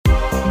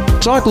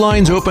Talk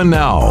lines open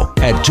now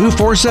at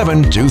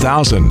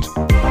 247-2000.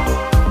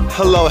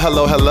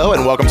 Hello,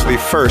 and welcome to the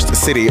First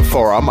City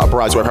Forum,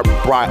 brought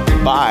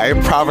by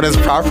Providence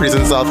Properties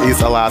in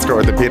Southeast Alaska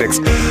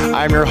Orthopedics.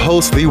 I'm your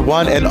host, the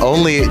one and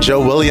only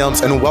Joe Williams,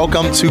 and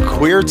welcome to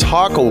Queer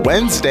Talk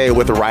Wednesday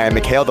with Ryan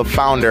McHale, the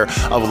founder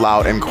of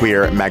Loud and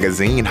Queer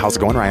magazine. How's it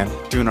going, Ryan?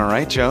 Doing all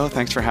right, Joe.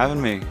 Thanks for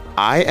having me.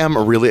 I am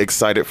really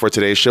excited for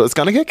today's show. It's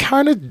going to get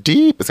kind of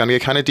deep. We're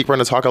going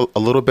to talk a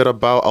little bit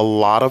about a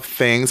lot of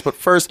things. But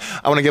first,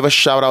 I want to give a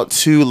shout out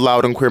to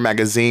Loud and Queer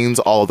magazines,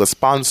 all of the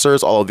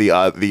sponsors, all of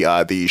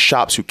the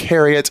shops who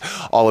carry it,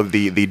 all of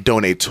the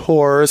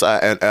donators.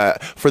 And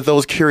for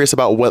those curious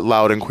about what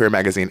Loud and Queer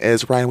magazine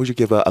is, Ryan, would you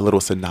give a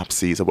little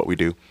synopsis of what we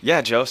do?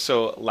 Yeah, Joe.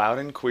 So Loud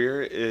and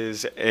Queer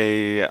is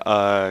a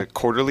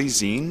quarterly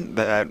zine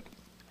that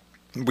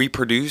we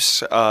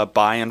produce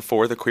by and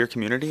for the queer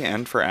community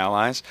and for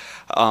allies,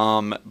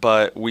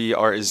 but we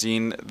are a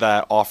zine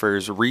that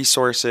offers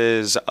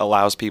resources,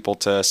 allows people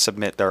to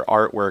submit their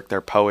artwork,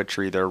 their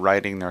poetry, their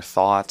writing, their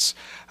thoughts,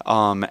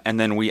 and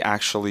then we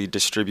actually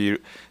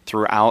distribute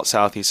throughout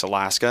Southeast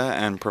Alaska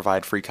and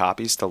provide free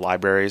copies to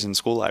libraries and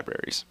school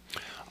libraries.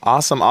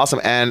 Awesome.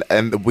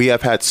 And we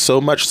have had so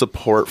much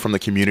support from the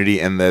community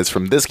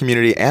from this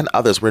community and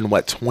others. We're in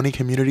 20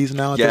 communities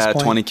now at this point?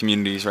 20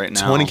 communities right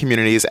now. 20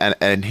 communities.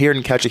 And here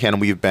in Ketchikan,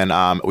 we've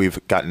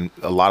gotten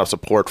a lot of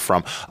support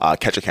from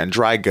Ketchikan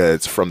Dry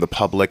Goods, from the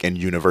public and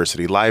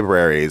university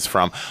libraries,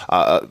 from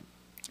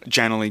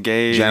Janely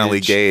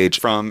Gage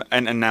from,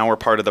 and now we're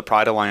part of the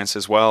Pride Alliance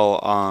as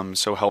well.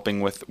 So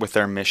helping with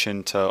their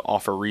mission to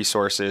offer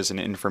resources and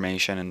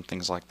information and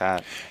things like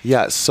that.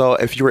 Yeah. So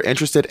if you were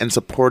interested in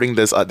supporting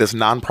this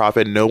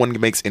nonprofit, no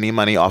one makes any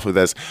money off of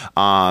this.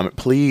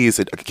 Please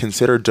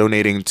consider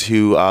donating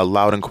to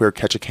Loud and Queer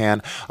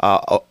Ketchikan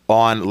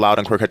on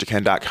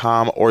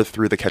loudandqueerketchikan.com or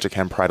through the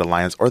Ketchikan Pride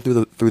Alliance or through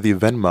the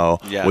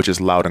Venmo, which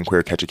is Loud and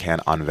Queer Ketchikan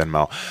on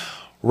Venmo.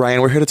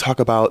 Ryan, we're here to talk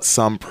about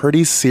some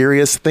pretty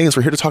serious things.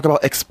 We're here to talk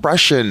about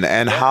expression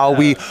and how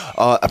we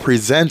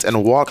present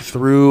and walk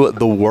through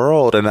the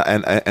world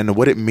and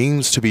what it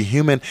means to be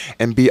human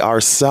and be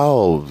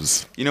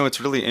ourselves. You know,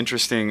 it's really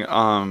interesting.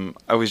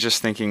 I was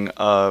just thinking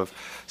of,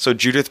 so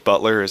Judith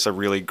Butler is a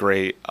really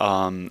great,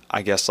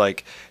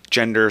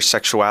 gender,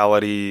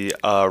 sexuality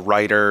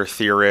writer,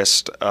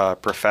 theorist,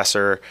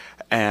 professor,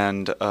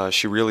 and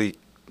she really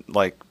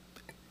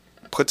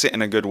puts it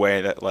in a good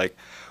way that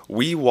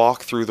we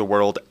walk through the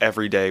world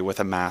every day with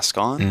a mask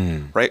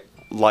on, right?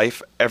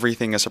 Life,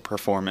 everything is a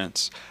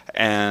performance,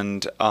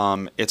 and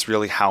it's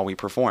really how we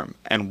perform.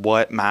 And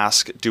what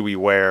mask do we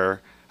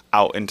wear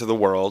out into the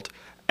world?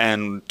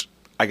 And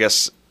I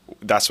guess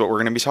that's what we're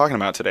going to be talking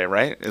about today,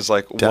 right? Is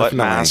Definitely. What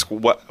mask,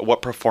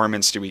 what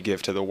performance do we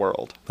give to the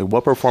world?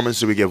 What performance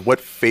do we give? What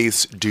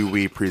face do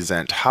we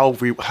present? How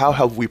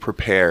have we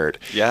prepared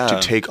to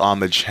take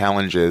on the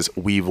challenges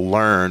we've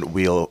learned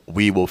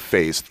we will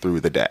face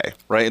through the day?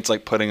 Right? It's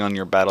like putting on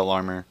your battle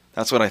armor.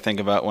 That's what I think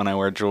about when I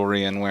wear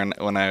jewelry and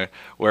when I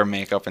wear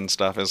makeup and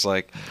stuff, is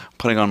like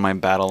putting on my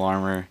battle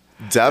armor.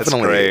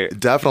 Definitely.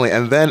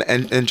 And then,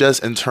 and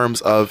just in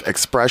terms of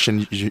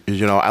expression, you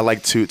know, I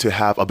like to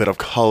have a bit of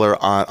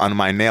color on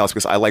my nails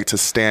because I like to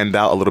stand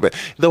out a little bit,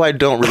 though I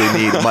don't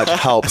really need much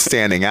help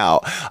standing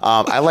out.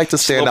 I like to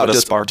stand out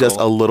just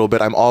a little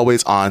bit. I'm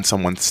always on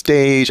someone's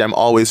stage. I'm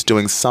always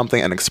doing something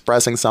and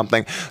expressing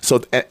something.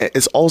 So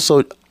it's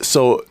also,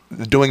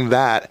 doing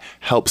that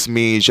helps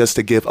me just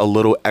to give a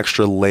little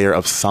extra layer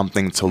of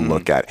something to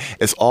look at.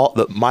 It's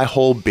my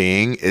whole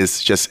being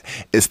is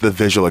the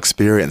visual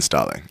experience,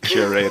 darling.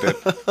 Curated.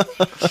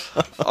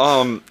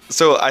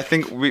 So I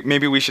think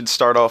maybe we should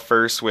start off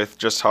first with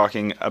just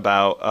talking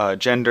about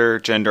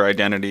gender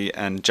identity,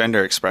 and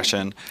gender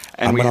expression.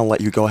 And I'm going to let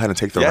you go ahead and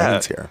take the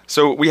reins here.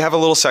 So we have a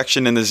little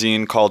section in the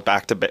zine called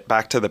Back to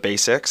the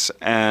Basics,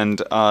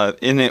 and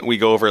in it we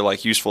go over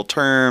useful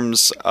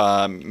terms,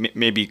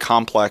 maybe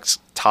complex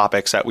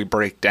topics that we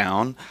break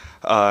down.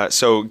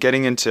 So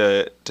getting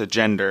into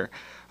gender.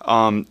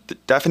 The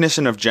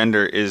definition of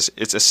gender is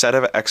it's a set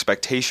of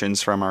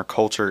expectations from our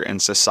culture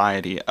and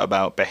society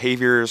about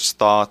behaviors,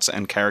 thoughts,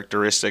 and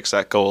characteristics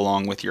that go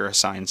along with your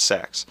assigned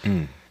sex.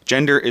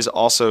 Gender is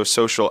also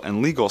social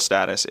and legal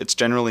status. It's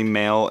generally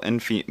male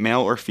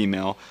or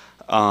female,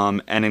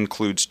 and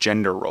includes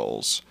gender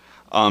roles.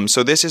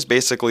 So this is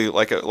basically,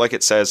 like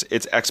it says,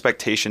 it's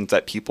expectations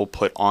that people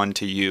put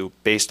onto you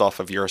based off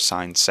of your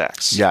assigned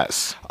sex.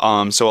 Yes.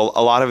 So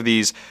a lot of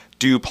these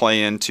do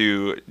play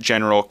into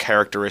general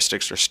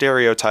characteristics or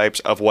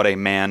stereotypes of what a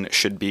man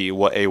should be,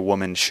 what a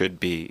woman should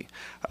be.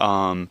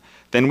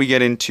 Then we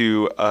get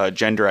into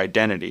gender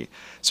identity.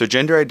 So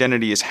gender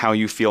identity is how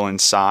you feel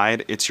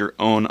inside. It's your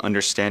own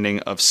understanding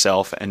of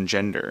self and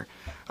gender.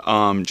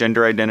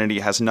 Gender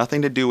identity has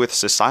nothing to do with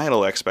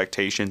societal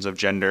expectations of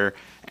gender,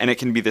 and it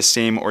can be the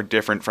same or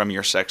different from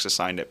your sex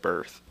assigned at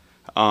birth.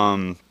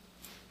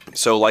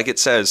 So like it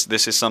says,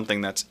 this is something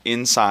that's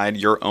inside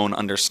your own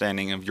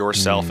understanding of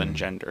yourself and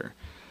gender.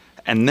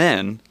 And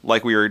then,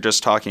 like we were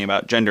just talking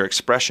about, gender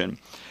expression.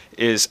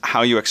 is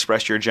how you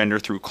express your gender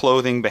through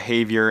clothing,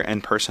 behavior,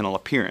 and personal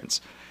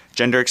appearance.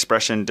 Gender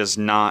expression does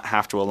not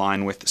have to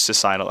align with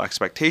societal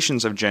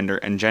expectations of gender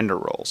and gender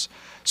roles.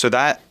 So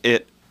that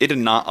it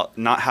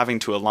not having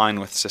to align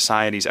with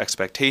society's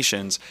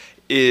expectations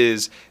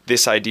is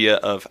this idea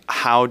of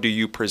how do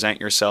you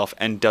present yourself,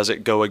 and does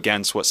it go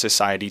against what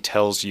society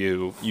tells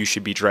you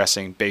should be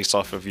dressing based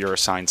off of your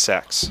assigned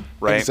sex,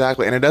 right?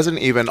 Exactly. And it doesn't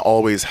even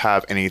always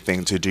have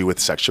anything to do with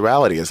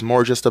sexuality. It's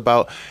more just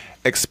about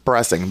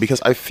expressing, because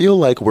I feel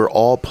like we're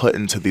all put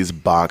into these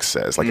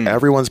boxes. Like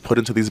everyone's put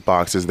into these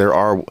boxes. There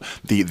are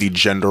the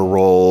gender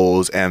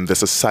roles and the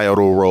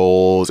societal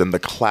roles and the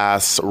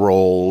class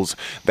roles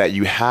that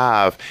you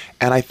have.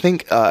 And I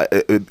think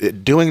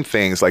doing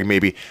things like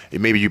maybe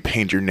you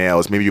paint your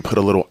nails, maybe you put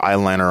a little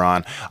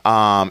eyeliner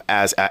on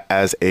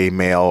as a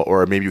male,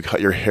 or maybe you cut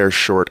your hair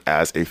short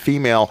as a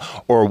female,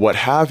 or what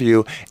have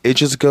you. It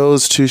just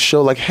goes to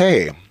show like,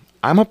 hey,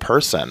 I'm a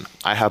person.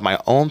 I have my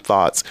own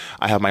thoughts.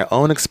 I have my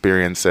own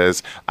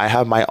experiences. I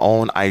have my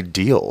own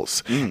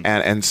ideals.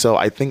 And so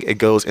I think it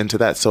goes into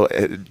that. So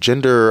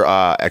gender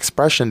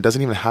expression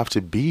doesn't even have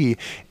to be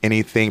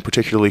anything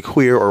particularly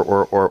queer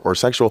or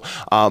sexual,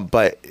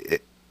 but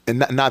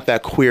not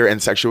that queer and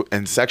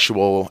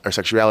sexual or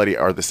sexuality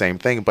are the same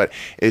thing, but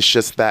it's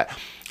just that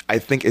I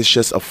think it's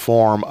just a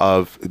form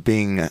of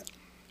being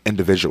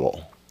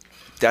individual.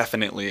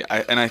 Definitely.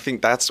 And I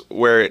think that's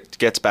where it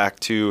gets back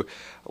to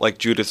like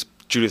Judith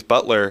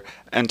Butler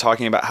and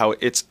talking about how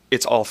it's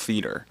all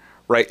theater,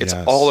 right? It's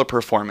all a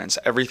performance.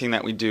 Everything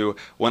that we do.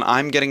 When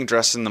I'm getting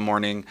dressed in the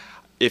morning,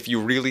 if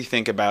you really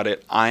think about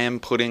it, I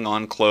am putting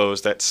on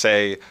clothes that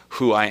say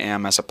who I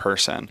am as a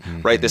person,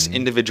 right? This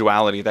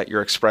individuality that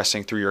you're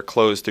expressing through your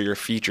clothes, through your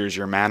features,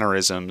 your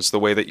mannerisms, the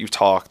way that you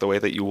talk, the way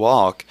that you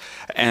walk.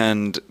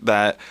 And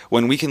that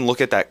when we can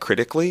look at that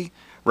critically,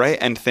 right,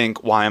 and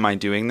think, why am I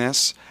doing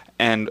this?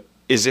 And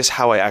is this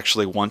how I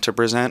actually want to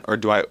present, or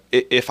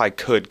if I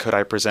could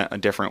I present a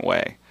different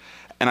way?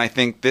 And I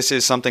think this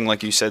is something,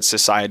 like you said,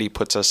 society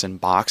puts us in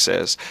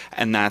boxes,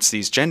 and that's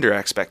these gender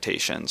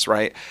expectations,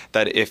 right?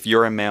 That if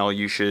you're a male,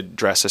 you should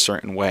dress a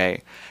certain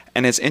way.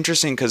 And it's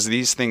interesting because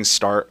these things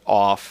start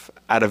off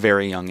at a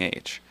very young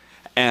age.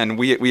 And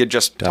we had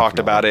just talked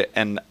about it.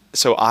 And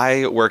so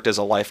I worked as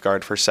a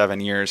lifeguard for 7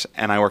 years,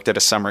 and I worked at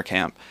a summer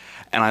camp.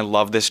 And I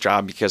love this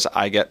job because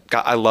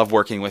I love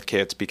working with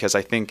kids, because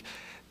I think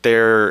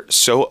they're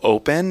so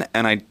open,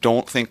 and I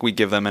don't think we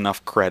give them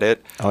enough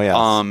credit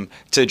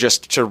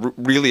to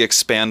really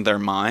expand their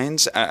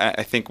minds.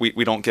 I think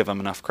we don't give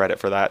them enough credit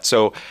for that.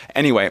 So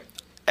anyway,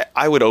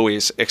 I would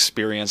always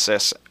experience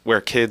this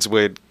where kids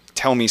would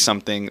tell me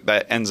something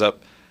that ends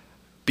up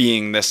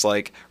being this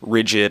like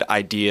rigid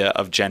idea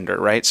of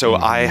gender, right? So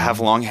I have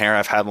long hair.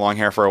 I've had long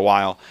hair for a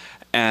while,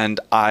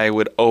 and I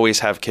would always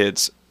have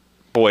kids,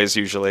 boys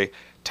usually,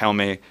 tell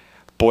me,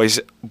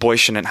 boys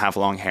shouldn't have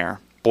long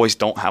hair. Boys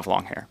don't have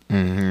long hair.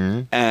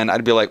 And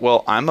I'd be like,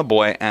 well, I'm a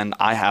boy and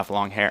I have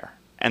long hair.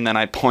 And then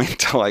I'd point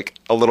to like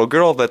a little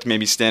girl that's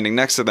maybe standing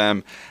next to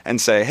them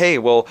and say, hey,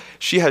 well,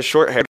 she has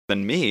short hair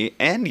than me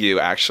and you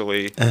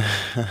actually.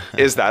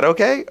 Is that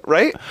okay?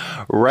 Right?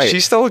 Right.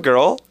 She's still a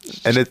girl.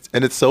 And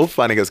it's so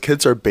funny because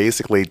kids are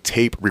basically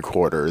tape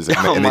recorders,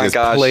 and they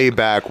just play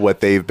back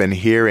what they've been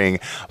hearing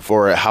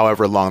for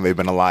however long they've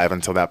been alive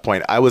until that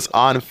point. I was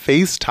on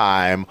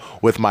FaceTime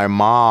with my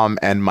mom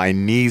and my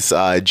niece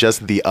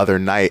just the other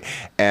night,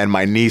 and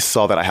my niece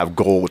saw that I have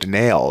gold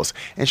nails,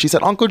 and she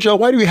said, Uncle Joe,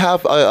 why do we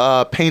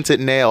have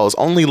painted nails?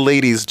 Only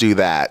ladies do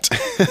that.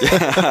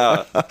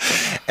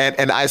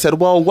 And I said,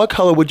 well, what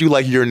color would you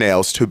like your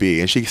nails to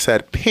be? And she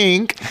said,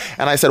 pink.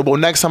 And I said, well,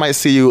 next time I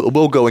see you,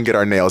 we'll go and get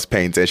our nails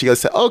painted. She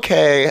goes,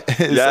 okay.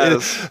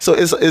 So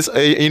it's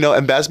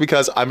and that's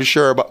because I'm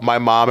sure my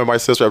mom and my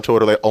sister have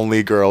told her that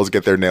only girls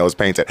get their nails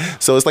painted.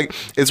 So it's like,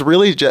 it's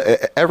really just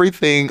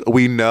everything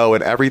we know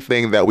and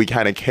everything that we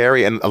kind of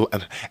carry, and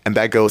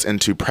that goes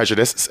into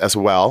prejudice as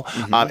well.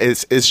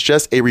 It's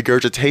just a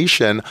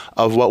regurgitation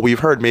of what we've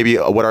heard, maybe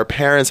what our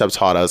parents have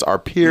taught us, our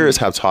peers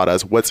have taught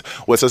us,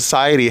 what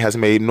society has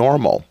made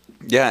normal.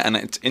 Yeah, and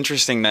it's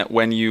interesting that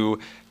when you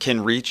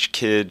can reach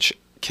kids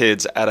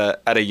at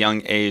a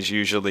young age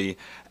usually,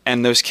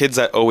 and those kids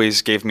that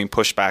always gave me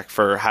pushback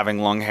for having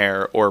long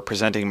hair or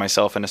presenting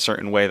myself in a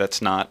certain way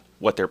that's not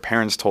what their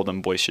parents told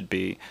them boys should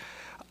be.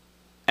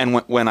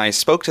 And when I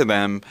spoke to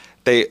them,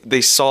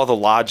 they saw the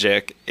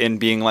logic in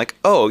being like,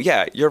 oh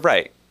yeah, you're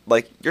right.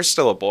 Like, you're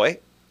still a boy.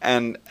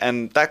 And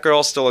that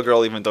girl's still a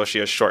girl even though she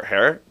has short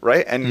hair,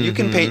 right? And you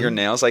can paint your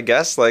nails, I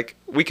guess. Like,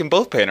 we can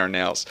both paint our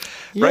nails,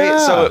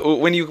 right? So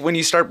when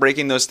you start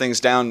breaking those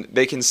things down,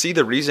 they can see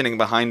the reasoning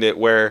behind it,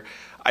 where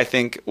I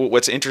think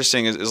what's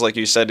interesting is like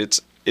you said,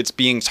 it's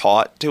being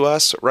taught to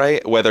us,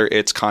 right? Whether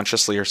it's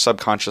consciously or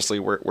subconsciously,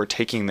 we're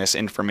taking this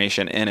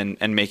information in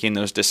and making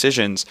those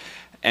decisions.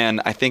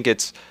 And I think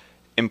it's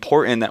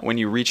important that when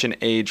you reach an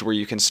age where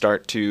you can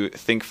start to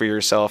think for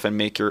yourself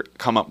and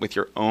come up with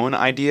your own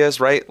ideas,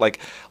 right? Like,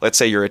 let's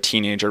say you're a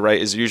teenager, right?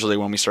 Is usually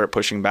when we start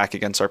pushing back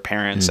against our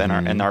parents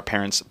and our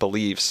parents'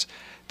 beliefs.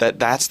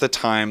 that's the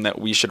time that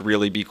we should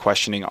really be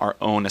questioning our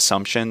own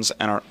assumptions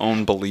and our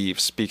own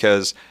beliefs,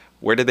 because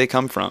where did they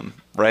come from,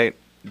 right?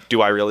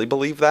 Do I really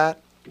believe that?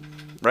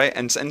 Right?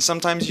 And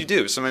sometimes you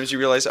do. Sometimes you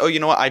realize, oh, you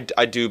know what?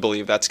 I do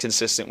believe that's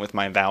consistent with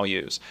my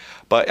values.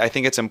 But I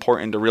think it's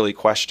important to really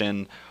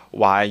question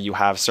why you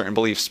have certain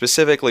beliefs,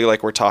 specifically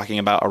like we're talking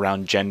about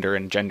around gender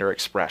and gender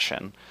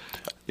expression.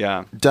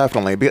 Yeah.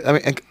 Definitely. I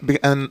mean,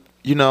 and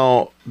you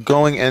know,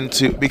 going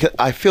into, because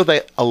I feel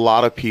that a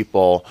lot of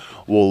people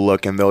will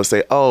look and they'll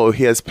say, oh,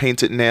 he has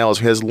painted nails,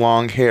 he has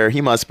long hair,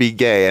 he must be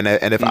gay. And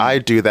if I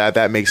do that,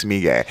 that makes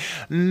me gay.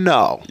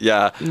 No.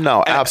 Yeah.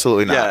 No,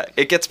 absolutely not. Yeah.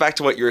 It gets back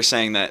to what you were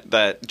saying,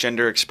 that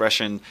gender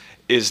expression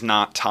is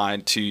not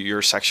tied to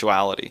your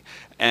sexuality.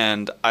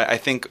 And I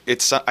think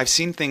I've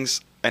seen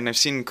things, and I've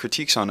seen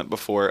critiques on it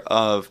before,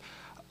 of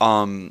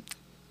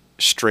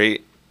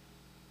straight,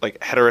 like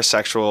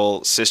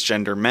heterosexual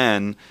cisgender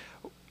men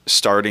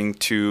starting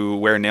to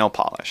wear nail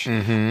polish.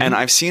 Mm-hmm. And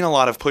I've seen a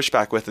lot of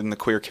pushback within the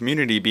queer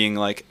community being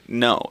like,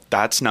 no,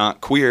 that's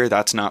not queer,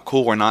 that's not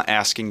cool. We're not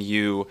asking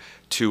you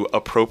to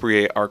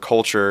appropriate our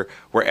culture.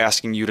 We're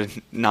asking you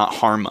to not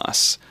harm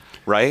us,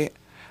 right?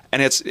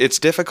 And it's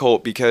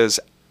difficult because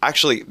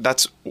actually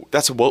that's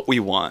what we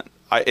want.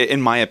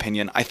 In my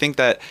opinion, I think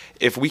that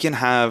if we can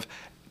have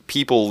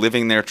people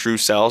living their true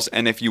selves,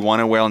 and if you want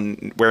to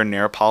wear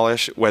nail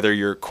polish, whether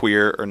you're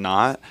queer or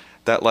not,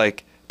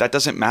 that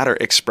doesn't matter.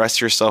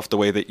 Express yourself the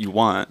way that you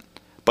want.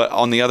 But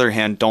on the other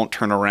hand, don't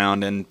turn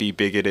around and be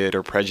bigoted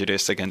or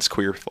prejudiced against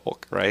queer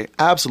folk, right?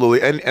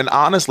 Absolutely. And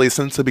honestly,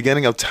 since the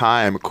beginning of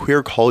time,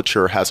 queer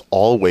culture has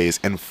always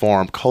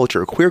informed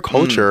culture. Queer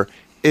culture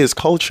is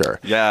culture.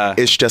 Yeah.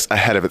 It's just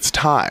ahead of its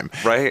time.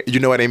 Right. You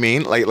know what I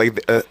mean?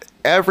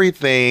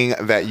 Everything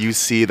that you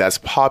see that's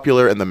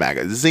popular in the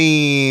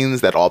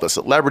magazines, that all the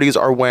celebrities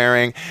are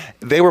wearing,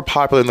 they were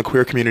popular in the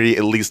queer community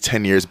at least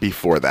 10 years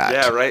before that.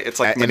 Yeah, right. It's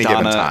like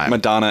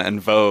Madonna and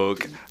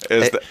Vogue.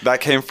 That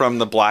came from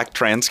the black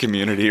trans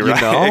community,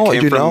 right?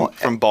 It came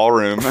from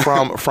ballroom.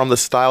 from the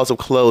styles of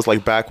clothes,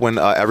 like back when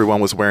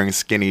everyone was wearing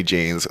skinny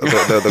jeans.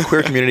 The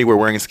queer community were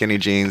wearing skinny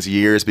jeans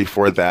years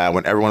before that.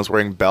 When everyone was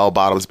wearing bell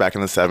bottoms back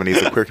in the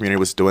 70s, the queer community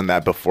was doing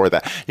that before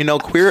that. You know,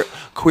 queer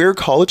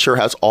culture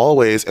has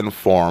always informed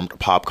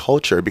pop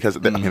culture because I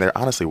mean they're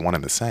honestly one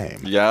and the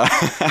same. Yeah.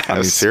 I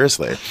mean,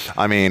 seriously.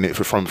 I mean,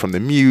 from the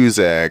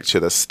music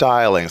to the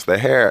styling to the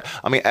hair.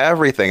 I mean,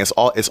 everything. It's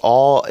all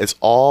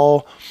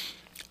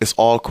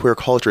queer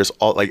culture. It's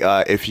all like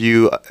if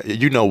you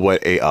know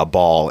what a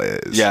ball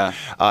is. Yeah.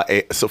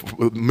 So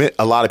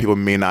a lot of people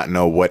may not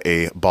know what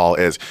a ball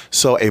is.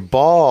 So a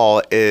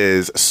ball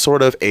is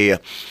sort of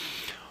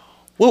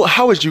well,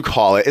 how would you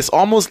call it? It's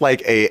almost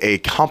like a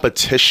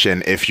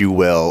competition, if you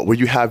will, where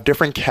you have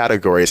different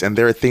categories, and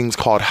there are things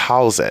called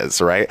houses,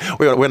 right?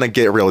 We're going to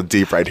get real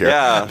deep right here.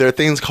 Yeah. There are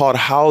things called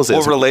houses.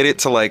 We'll relate it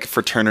to like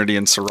fraternity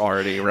and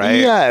sorority, right?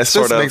 Yes,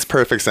 this makes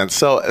perfect sense.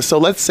 So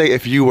let's say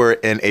if you were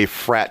in a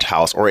frat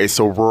house or a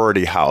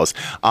sorority house,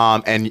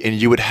 and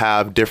you would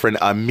have different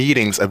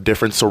meetings of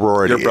different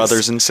sororities. Your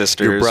brothers and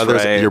sisters,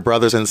 your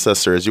brothers and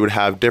sisters. You would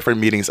have different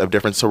meetings of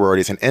different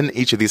sororities, and in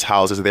each of these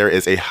houses, there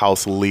is a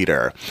house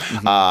leader.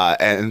 Mm-hmm.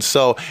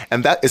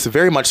 And that is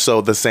very much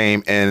so the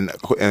same in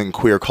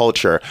queer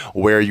culture,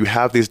 where you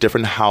have these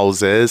different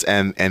houses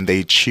and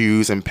they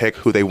choose and pick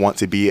who they want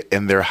to be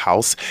in their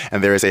house.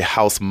 And there is a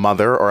house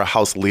mother or a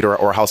house leader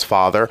or a house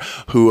father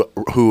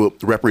who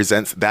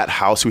represents that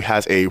house, who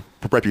has a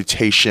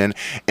reputation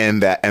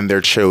in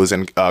their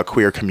chosen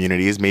queer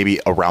communities, maybe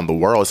around the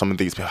world. Some of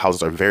these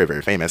houses are very,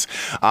 very famous.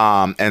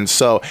 And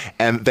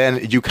then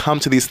you come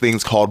to these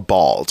things called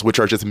balls, which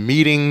are just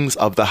meetings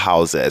of the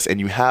houses, and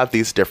you have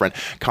these different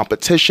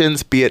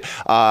competitions, be it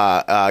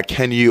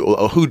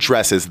who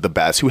dresses the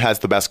best, who has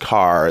the best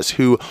cars,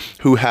 who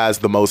has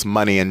the most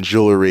money and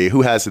jewelry,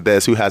 who has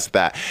this, who has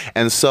that.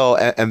 And so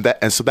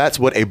that's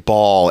what a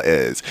ball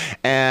is.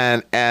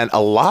 And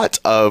a lot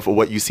of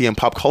what you see in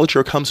pop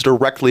culture comes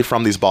directly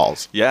from these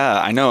balls.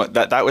 Yeah, I know.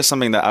 That was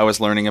something that I was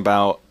learning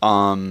about.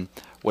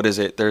 What is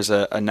it? There's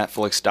a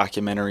Netflix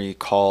documentary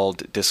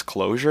called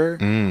Disclosure.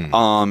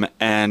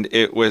 And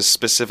it was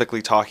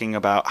specifically talking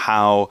about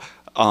how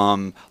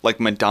like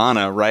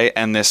Madonna, right?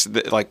 And this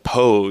like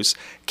pose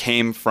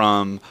came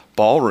from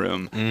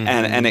ballroom,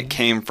 and it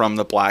came from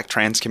the black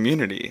trans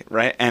community,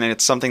 right? And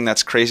it's something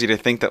that's crazy to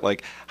think that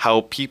like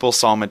how people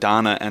saw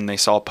Madonna and they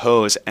saw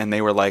pose and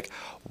they were like,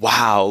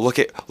 wow, look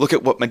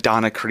at what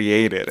Madonna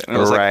created. And I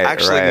was like,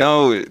 actually,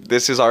 no,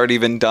 this has already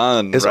been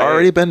done. It's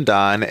already been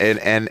done.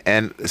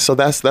 And so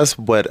that's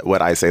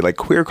what I say. Like,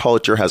 queer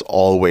culture has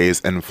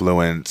always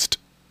influenced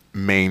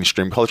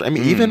mainstream culture. I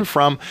mean, even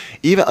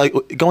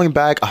like going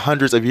back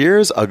hundreds of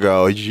years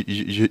ago,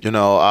 you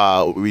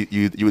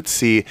would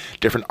see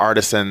different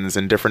artisans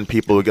and different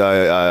people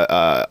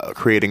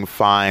creating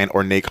fine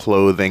ornate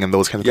clothing and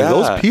those kinds of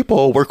things. Those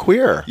people were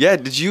queer. Yeah.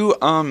 Did you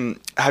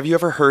have you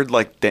ever heard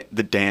like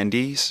the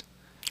dandies?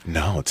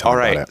 No, tell All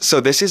me right, about it.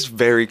 so this is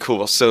very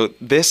cool. So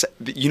this,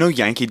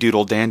 Yankee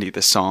Doodle Dandy,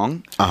 the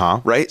song,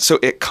 right? So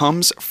it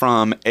comes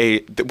from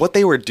what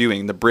they were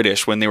doing, the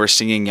British, when they were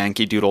singing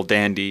Yankee Doodle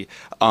Dandy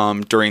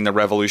during the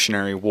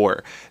Revolutionary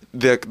War.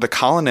 The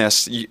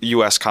colonists,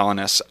 U.S.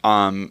 colonists,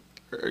 I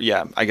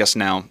guess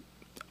now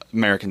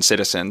American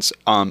citizens,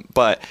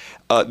 but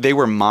they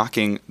were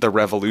mocking the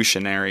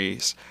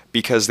revolutionaries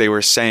because they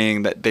were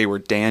saying that they were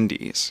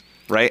dandies,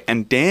 right?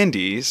 And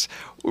dandies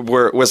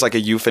was like a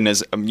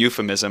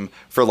euphemism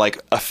for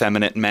like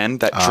effeminate men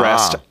that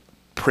dressed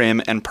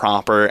prim and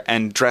proper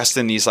and dressed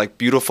in these like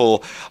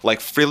beautiful like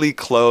frilly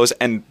clothes,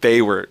 and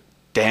they were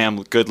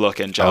damn good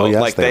looking, Joe. Oh, yes,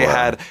 like they were.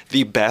 had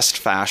the best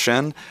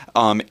fashion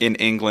in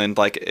England,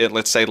 like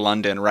let's say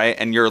London, right?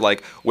 And you're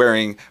like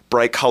wearing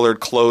bright colored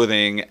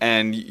clothing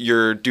and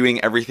you're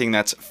doing everything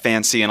that's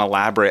fancy and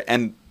elaborate,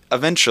 and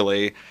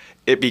eventually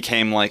it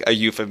became like a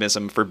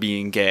euphemism for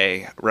being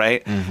gay,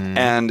 right?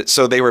 And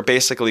so they were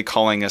basically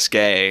calling us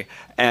gay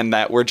and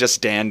that we're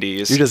just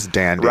dandies. You're just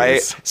dandies.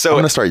 Right? So I'm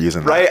going to start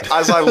using that. Right?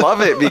 As I love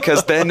it,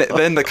 because then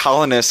the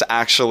colonists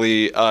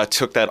actually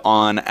took that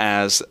on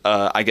as,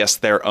 I guess,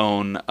 their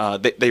own,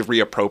 they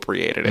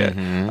reappropriated it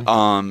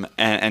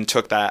and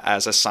took that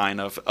as a sign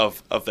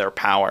of their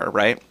power,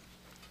 right?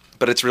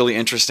 But it's really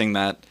interesting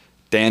that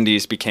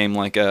dandies became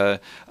like a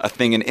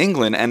thing in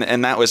England,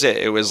 and that was it.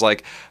 It was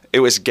like, it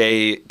was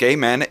gay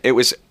men, it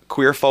was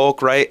queer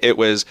folk, right?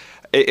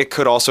 It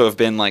could also have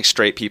been like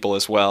straight people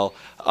as well.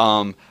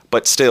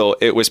 But still,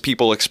 it was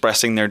people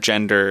expressing their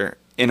gender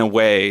in a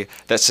way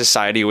that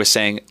society was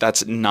saying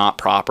that's not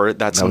proper,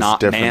 that's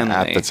not manly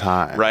at the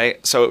time,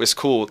 right? So it was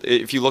cool.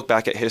 If you look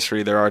back at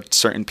history, there are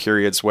certain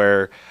periods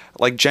where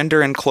like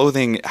gender and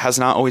clothing has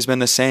not always been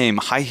the same.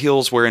 High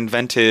heels were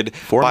invented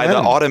by the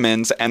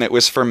Ottomans, and it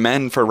was for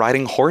men for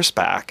riding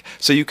horseback.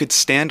 So you could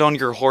stand on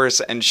your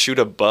horse and shoot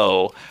a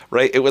bow,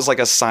 right? It was like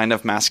a sign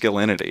of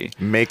masculinity.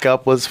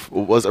 Makeup was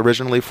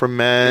originally for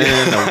men,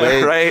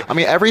 right? I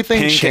mean,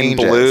 everything Pink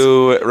changes. and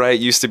blue, right?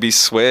 Used to be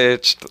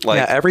switched. Like,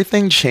 yeah,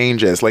 everything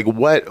changes. Like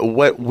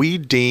what we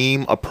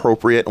deem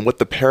appropriate and what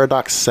the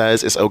paradox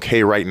says is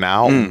okay right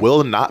now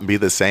will not be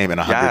the same in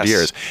 100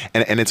 years,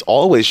 and it's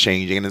always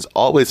changing and it's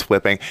always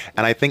flipping.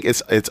 And I think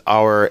it's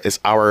our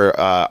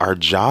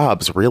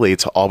jobs really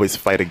to always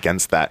fight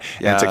against that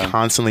and to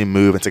constantly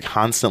move and to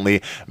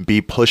constantly be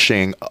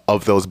pushing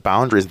of those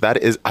boundaries. That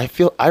is,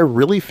 I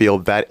really feel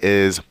that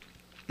is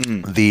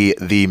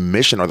the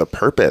mission or the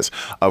purpose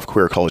of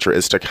queer culture,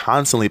 is to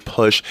constantly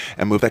push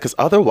and move that, because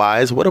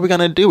otherwise what are we going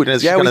to do? We're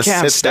just going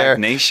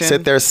to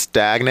sit there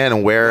stagnant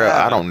and wear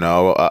I don't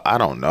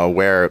know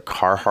wear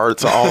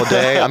Carhartts all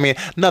day. I mean,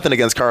 nothing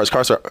against cars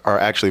are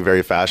actually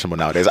very fashionable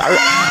nowadays.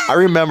 I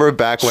remember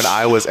back when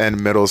I was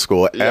in middle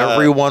school,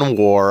 everyone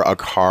wore a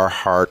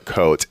Carhartt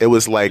coat. It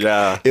was like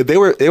they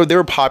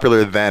were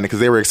popular then because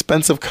they were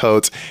expensive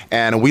coats,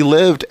 and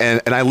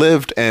I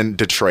lived in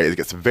Detroit. It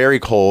gets very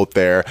cold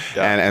there,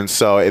 and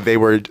so they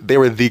were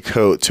the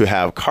coat to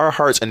have.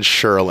 Carhartts and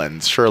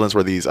Sherlins. Sherlins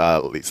were these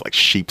like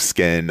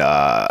sheepskin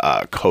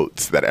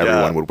coats that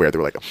everyone would wear. They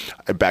were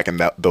like, back in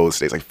those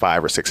days, like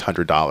 $500 or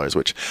 $600,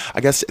 which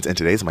I guess in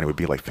today's money would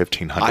be like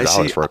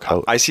 $1,500 for a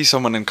coat. I see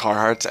someone in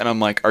Carhartts and I'm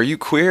like, are you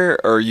queer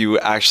or are you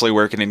actually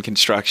working in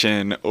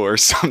construction or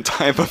some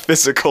type of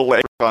physical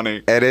labor?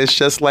 Funny. And it's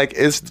just like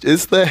it's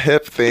the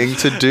hip thing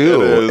to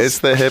do. It's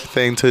the hip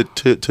thing to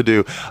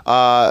do.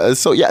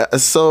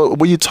 So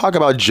when you talk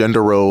about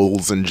gender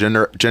roles and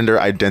gender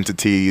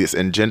identities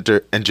and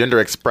gender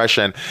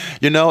expression,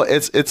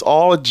 it's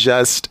all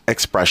just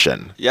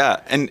expression.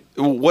 Yeah, and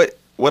what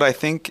I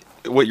think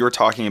what you're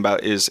talking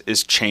about is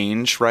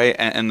change, right?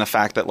 And the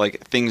fact that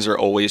like things are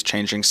always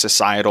changing,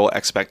 societal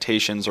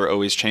expectations are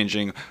always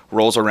changing,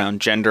 roles around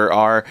gender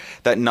are,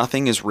 that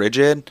nothing is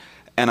rigid.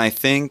 And I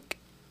think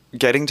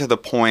getting to the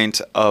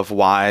point of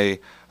why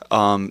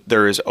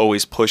there is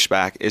always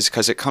pushback is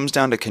because it comes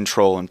down to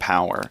control and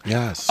power.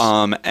 Yes.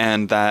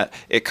 And that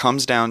it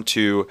comes down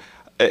to,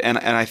 and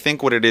I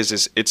think what it is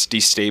it's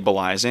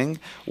destabilizing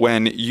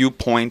when you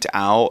point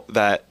out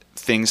that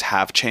things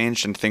have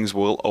changed and things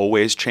will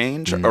always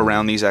change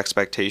around these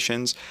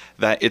expectations,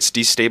 that it's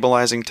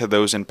destabilizing to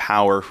those in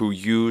power who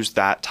use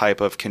that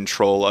type of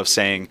control of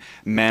saying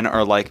men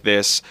are like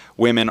this,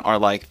 women are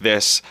like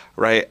this,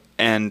 right?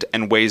 And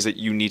ways that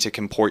you need to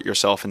comport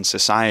yourself in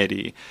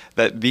society,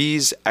 that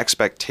these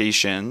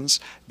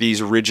expectations,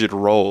 these rigid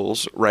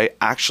roles, right,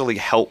 actually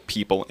help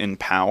people in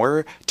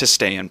power to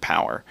stay in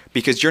power,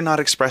 because you're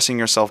not expressing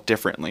yourself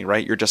differently,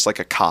 right? You're just like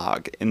a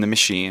cog in the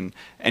machine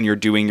and you're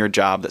doing your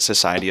job that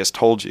society has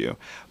told you.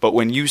 But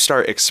when you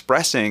start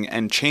expressing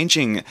and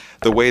changing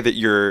the way that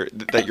you're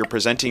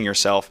presenting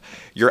yourself,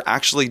 you're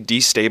actually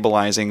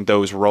destabilizing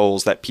those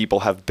roles that people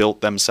have built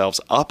themselves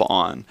up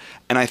on.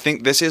 And I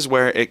think this is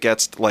where it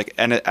gets like,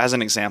 and as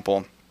an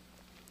example,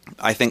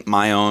 I think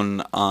my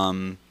own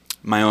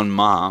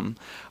mom,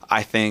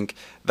 I think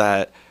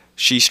that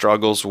she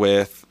struggles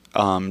with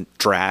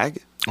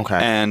drag. Okay.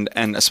 And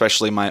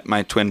especially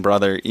my twin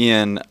brother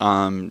Ian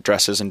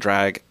dresses in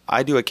drag.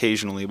 I do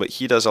occasionally, but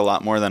he does a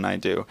lot more than I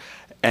do.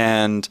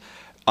 And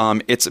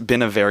it's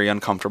been a very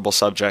uncomfortable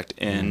subject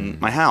in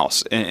my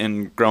house.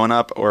 In growing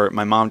up, or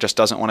my mom just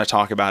doesn't want to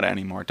talk about it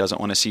anymore. Doesn't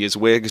want to see his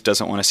wigs.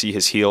 Doesn't want to see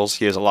his heels.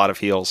 He has a lot of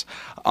heels.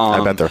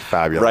 I bet they're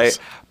fabulous. Right.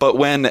 But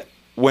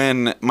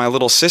when my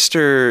little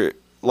sister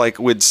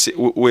would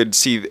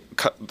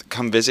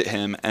come visit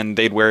him, and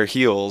they'd wear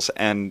heels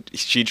and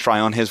she'd try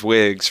on his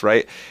wigs,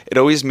 right? It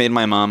always made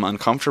my mom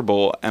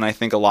uncomfortable. And I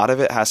think a lot of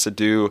it has to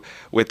do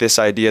with this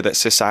idea that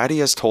society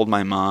has told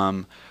my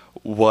mom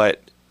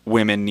what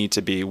women need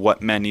to be,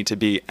 what men need to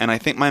be. And I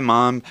think my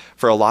mom,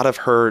 for a lot of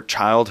her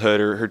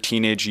childhood or her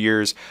teenage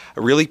years,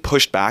 really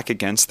pushed back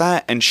against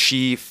that. And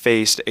she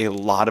faced a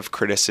lot of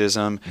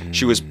criticism.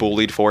 She was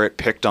bullied for it,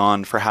 picked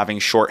on for having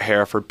short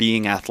hair, for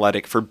being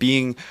athletic, for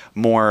being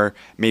more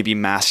maybe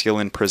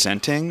masculine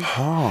presenting.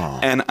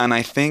 And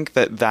I think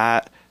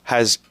that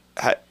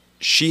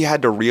she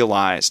had to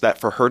realize that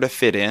for her to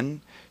fit in,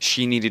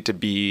 she needed to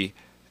be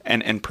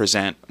and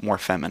present more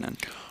feminine.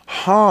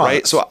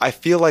 Right. So I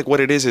feel like what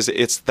it is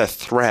it's the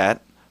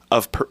threat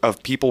of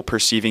people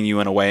perceiving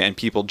you in a way and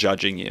people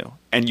judging you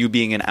and you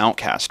being an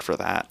outcast for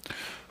that.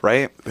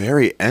 Right.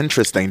 Very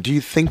interesting. Do you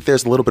think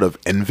there's a little bit of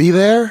envy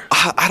there?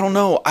 I don't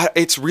know.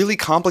 It's really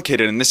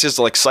complicated. And this is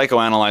like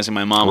psychoanalyzing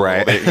my mom a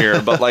little bit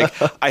here. But like,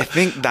 I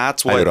think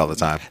that's what I do it all the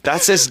time.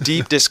 That's this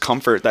deep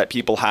discomfort that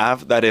people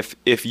have, that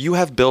if you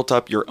have built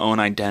up your own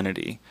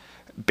identity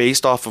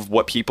based off of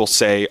what people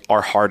say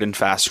are hard and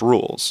fast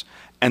rules,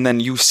 and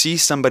then you see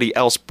somebody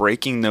else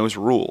breaking those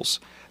rules,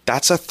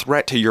 that's a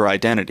threat to your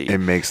identity. It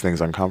makes things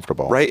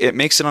uncomfortable. Right? It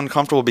makes it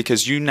uncomfortable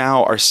because you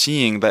now are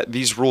seeing that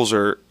these rules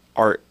are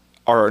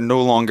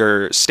no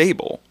longer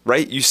stable,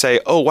 right? You say,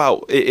 "Oh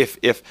wow,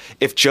 if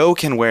Joe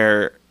can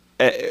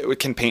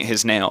paint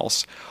his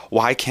nails,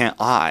 why can't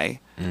I?"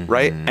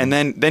 Right? And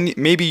then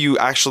maybe you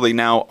actually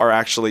now are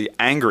actually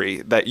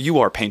angry that you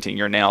are painting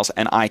your nails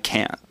and I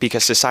can't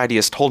because society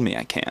has told me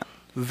I can't.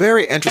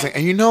 Very interesting.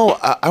 And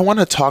I want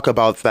to talk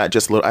about that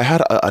just a little. I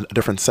had a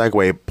different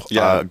segue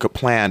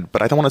planned,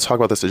 but I don't want to talk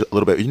about this a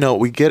little bit.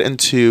 We get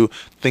into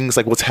things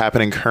like what's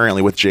happening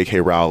currently with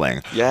J.K.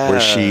 Rowling, where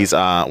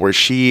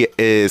she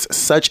is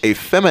such a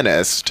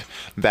feminist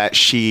that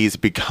she's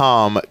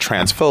become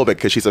transphobic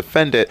because she's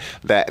offended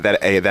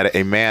that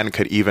a man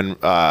could even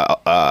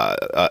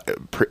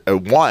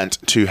want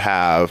to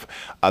have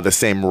the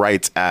same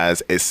rights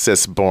as a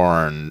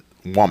cis-born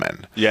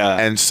woman.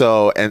 And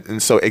so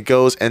it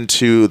goes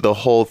into the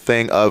whole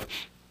thing of,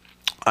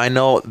 I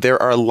know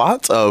there are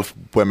lots of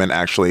women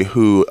actually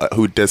who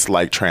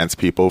dislike trans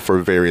people for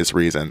various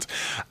reasons.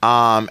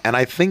 And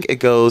I think it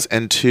goes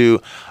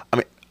into,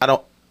 I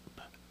don't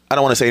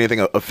want to say anything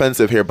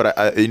offensive here, but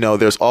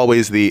there's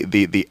always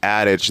the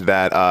adage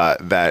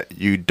that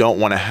you don't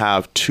want to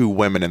have two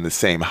women in the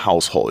same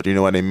household. You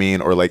know what I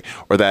mean? Or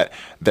that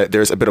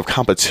there's a bit of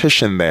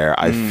competition there.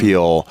 I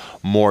feel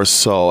more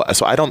so.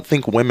 So I don't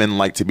think women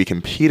like to be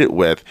competed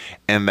with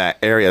in that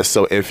area.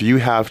 So if you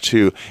have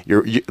to,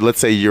 let's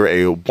say you're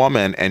a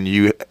woman and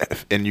you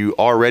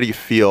already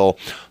feel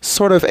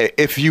sort of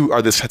if you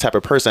are this type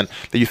of person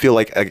that you feel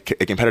like a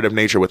competitive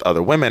nature with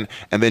other women,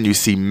 and then you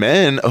see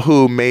men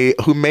who may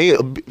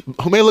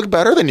look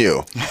better than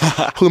you,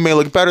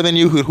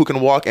 who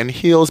can walk in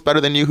heels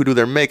better than you, who do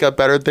their makeup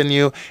better than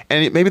you.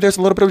 And maybe there's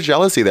a little bit of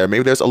jealousy there.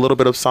 Maybe there's a little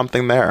bit of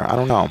something there. I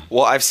don't know.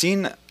 Well, I've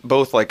seen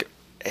both like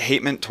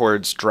hate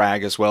towards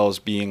drag as well as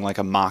being like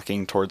a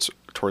mocking towards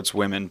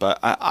women. But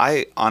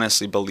I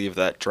honestly believe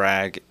that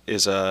drag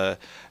is an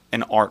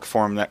art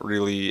form that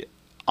really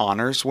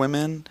honors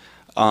women.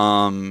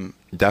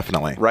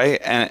 Definitely. Right.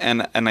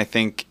 And I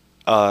think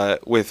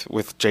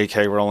with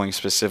J.K. Rowling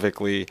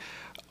specifically,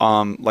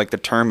 the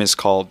term is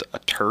called a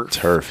TERF.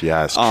 TERF,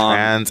 yes.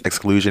 Trans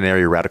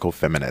exclusionary radical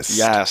feminist.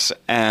 Yes.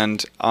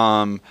 And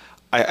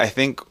I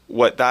think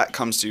what that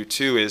comes to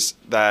too is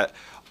that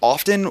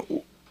often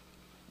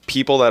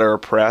people that are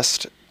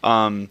oppressed,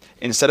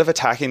 instead of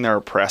attacking their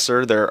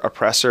oppressor,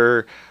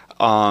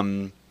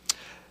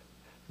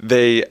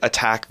 they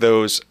attack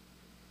those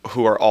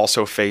who are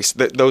also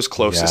those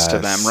closest to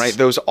them, right?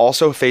 Those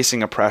also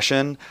facing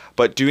oppression,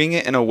 but doing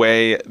it in a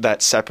way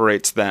that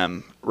separates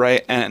them,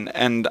 right?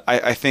 And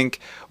I think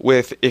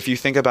if you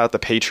think about the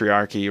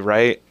patriarchy,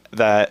 right,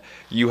 that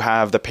you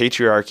have the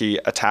patriarchy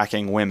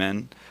attacking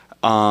women,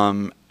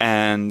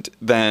 and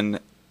then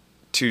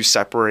to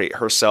separate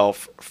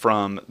herself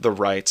from the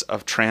rights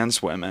of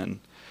trans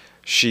women,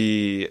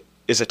 she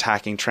is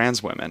attacking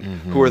trans women,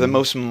 who are the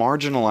most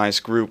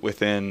marginalized group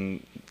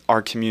within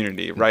our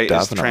community, right?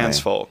 Definitely. Is trans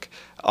folk.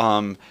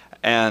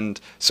 And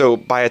so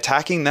by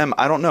attacking them,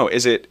 I don't know,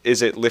 is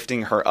it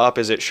lifting her up?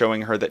 Is it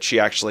showing her that she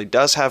actually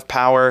does have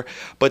power?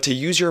 But to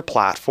use your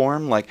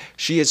platform, like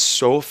she is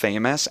so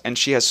famous and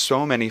she has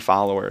so many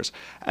followers,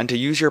 and to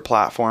use your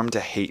platform to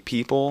hate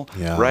people,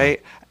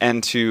 right?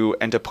 And to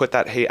put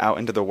that hate out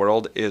into the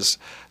world is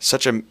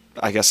such a,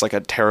 I guess, like a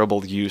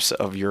terrible use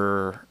of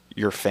your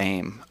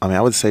fame. I mean,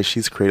 I would say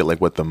she's created like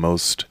what the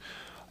most,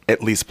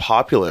 at least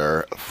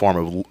popular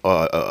form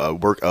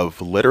of work of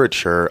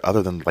literature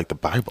other than like the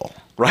Bible.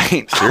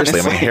 Right. Seriously,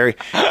 Honestly.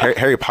 I mean,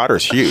 Harry Potter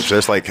is huge.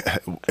 There's like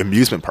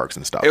amusement parks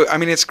and stuff. I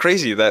mean, it's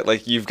crazy that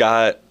like you've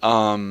got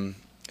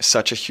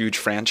such a huge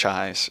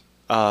franchise,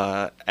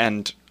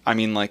 and I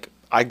mean, like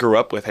I grew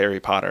up with Harry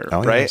Potter,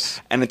 right? Yes.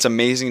 And it's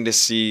amazing to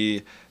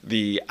see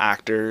the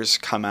actors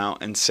come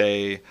out and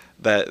say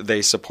that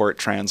they support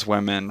trans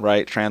women,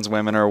 right? Trans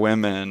women are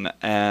women,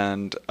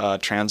 and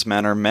trans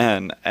men are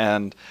men,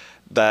 and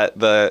that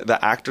the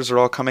actors are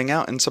all coming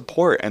out in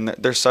support, and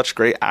they're such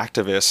great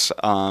activists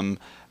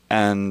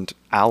and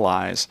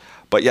allies.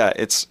 But yeah,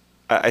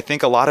 I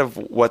think a lot of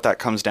what that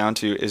comes down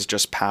to is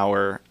just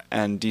power,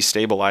 and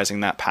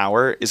destabilizing that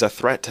power is a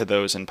threat to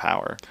those in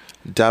power.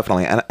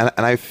 Definitely. And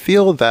I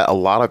feel that a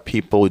lot of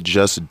people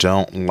just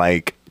don't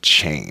like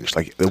change.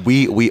 Like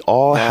we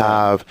all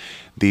have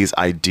these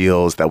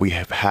ideals that we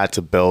have had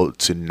to build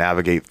to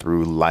navigate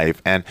through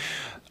life. And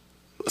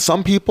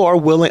some people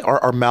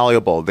are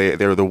malleable.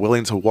 They're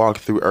willing to walk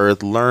through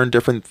earth, learn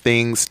different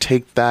things,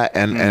 take that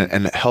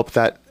and help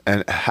that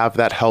and have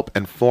that help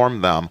inform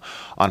them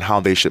on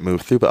how they should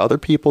move through. But other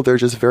people, they're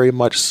just very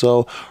much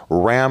so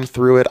rammed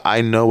through it.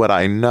 I know what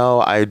I know.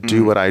 I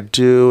do what I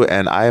do,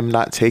 and I am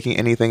not taking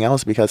anything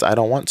else because I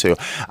don't want to.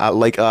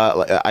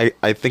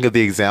 I think of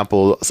the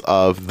examples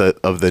of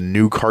the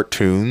new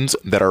cartoons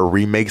that are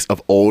remakes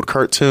of old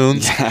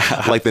cartoons,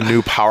 like the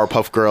new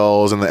Powerpuff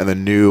Girls and the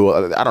new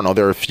I don't know.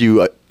 There are a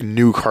few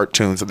new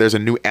cartoons. There's a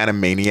new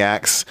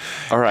Animaniacs,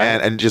 all right,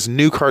 and just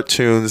new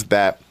cartoons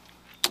that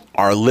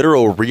are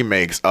literal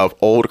remakes of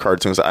old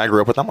cartoons that I grew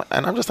up with.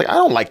 I'm just like, I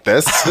don't like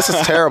this. This is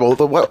terrible.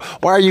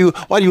 Why do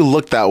you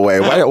look that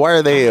way? Why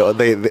do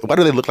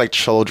they look like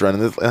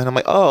children? And I'm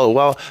like, oh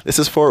well, this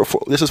is for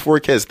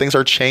kids. Things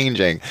are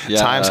changing.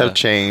 Times have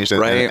changed,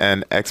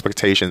 and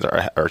expectations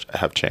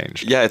have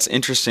changed. Yeah, it's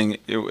interesting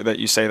that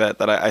you say that.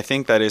 That I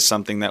think that is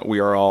something that we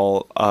are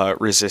all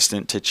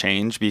resistant to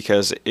change,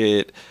 because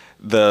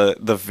the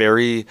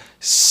very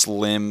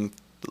slim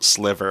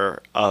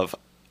sliver of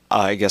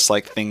I guess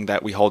like thing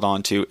that we hold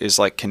on to is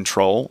like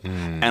control.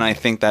 And I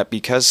think that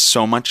because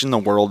so much in the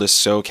world is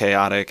so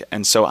chaotic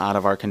and so out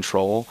of our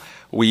control,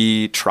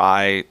 we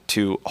try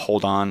to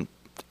hold on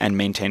and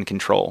maintain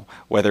control,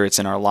 whether it's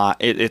in our life.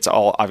 It's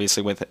all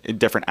obviously with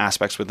different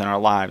aspects within our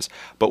lives.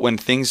 But when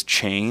things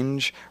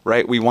change,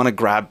 right, we want to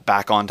grab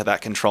back onto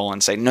that control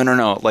and say,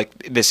 no,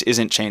 like this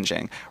isn't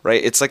changing,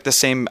 right? It's like the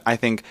same, I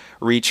think,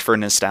 reach for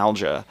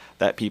nostalgia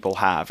that people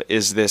have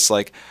is this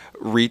like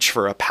reach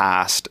for a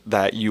past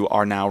that you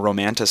are now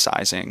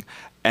romanticizing.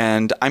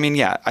 And I mean,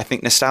 yeah, I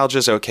think nostalgia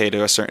is okay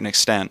to a certain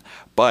extent,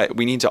 but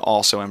we need to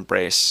also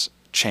embrace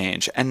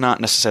change and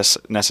not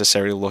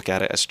necessarily look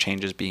at it as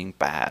change as being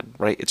bad,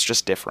 right? It's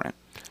just different.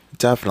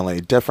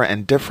 Definitely different,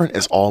 and different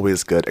is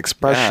always good.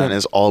 Expression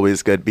is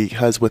always good,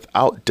 because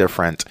without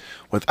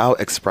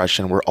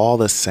expression, we're all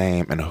the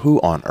same, and who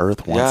on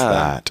earth wants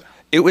that?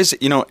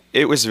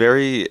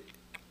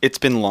 It's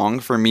been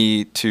long for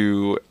me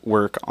to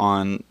work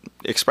on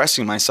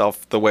expressing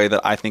myself the way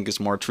that I think is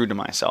more true to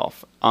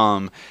myself.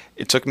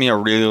 It took me a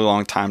really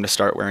long time to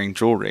start wearing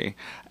jewelry,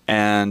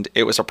 and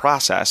it was a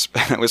process.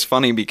 It was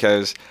funny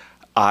because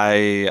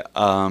I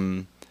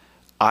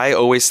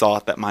always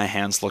thought that my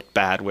hands looked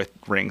bad with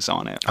rings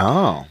on it.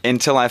 Oh.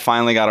 Until I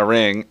finally got a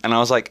ring, and I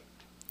was like,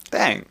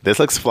 dang. This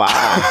looks fly.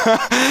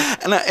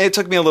 And it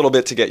took me a little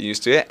bit to get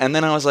used to it. And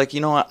then I was like, you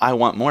know what? I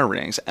want more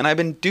rings. And I've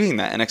been doing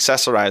that and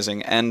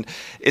accessorizing. And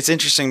it's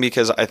interesting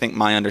because I think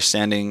my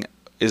understanding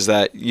is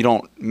that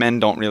men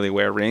don't really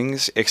wear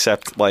rings,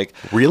 except like...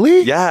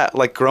 Really? Yeah.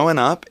 Like growing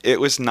up, it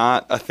was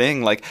not a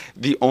thing. Like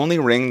the only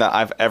ring that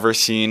I've ever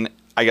seen,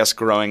 I guess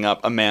growing up,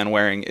 a man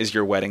wearing is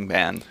your wedding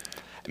band.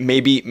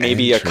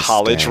 Maybe a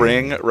college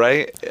ring,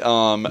 right?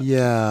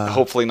 Yeah.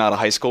 Hopefully not a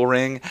high school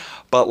ring.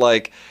 But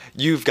like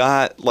you've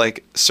got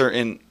like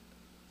certain,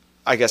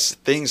 I guess,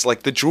 things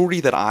like the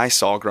jewelry that I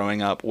saw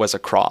growing up was a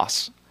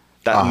cross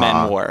that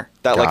men wore.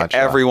 That like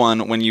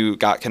everyone, when you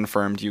got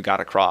confirmed, you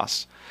got a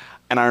cross.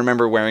 And I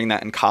remember wearing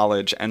that in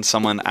college, and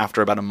someone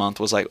after about a month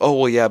was like, oh,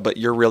 well, yeah, but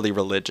you're really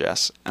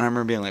religious. And I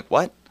remember being like,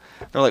 what?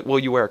 They're like, well,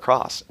 you wear a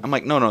cross. I'm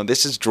like, no,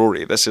 this is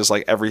jewelry. This is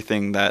like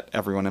everything that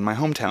everyone in my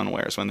hometown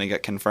wears when they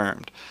get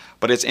confirmed.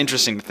 But it's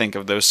interesting to think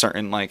of those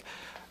certain like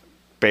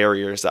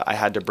barriers that I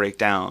had to break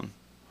down.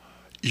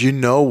 You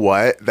know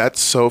what? That's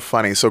so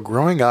funny. So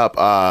growing up,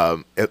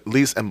 at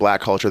least in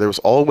Black culture, there was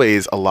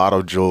always a lot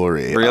of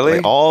jewelry. Really?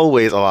 Like,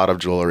 always a lot of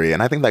jewelry.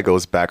 And I think that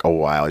goes back a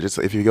while. Just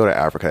if you go to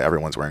Africa,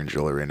 everyone's wearing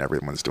jewelry and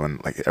everyone's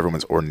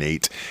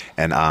ornate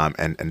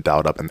and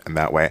dialed up in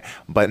that way.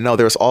 But no,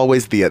 there was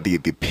always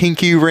the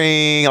pinky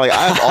ring. Like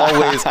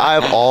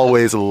I've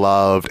always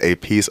loved a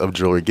piece of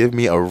jewelry. Give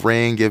me a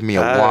ring, give me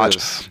a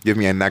watch, give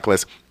me a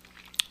necklace.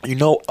 You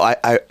know,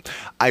 I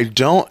I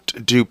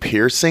don't do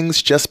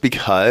piercings just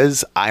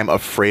because I'm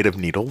afraid of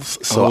needles.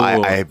 So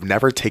I've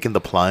never taken the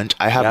plunge.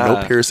 I have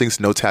no piercings,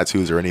 no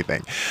tattoos or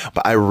anything.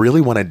 But I really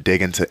want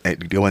to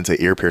go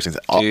into ear piercings.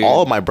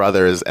 All of my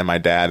brothers and my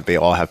dad, they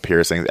all have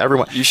piercings.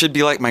 Everyone. You should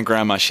be like my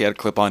grandma. She had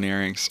clip-on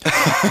earrings.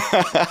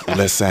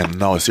 Listen,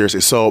 no,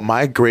 seriously. So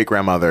my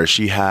great-grandmother,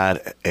 she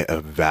had a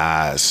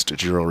vast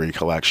jewelry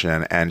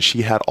collection, and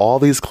she had all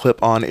these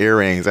clip-on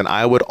earrings, and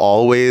I would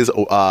always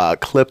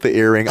clip the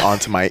earring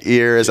onto my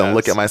ears and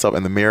look at myself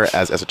in the mirror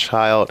as a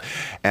child,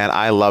 and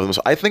I love them.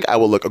 So I think I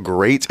will look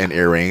great in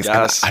earrings.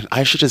 Yes. And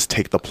I should just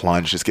take the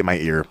plunge, just get my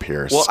ear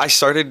pierced. Well, I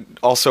started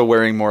also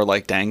wearing more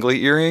like dangly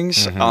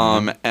earrings,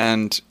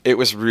 and it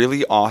was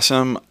really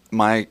awesome.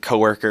 My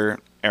coworker,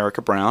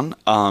 Erica Brown,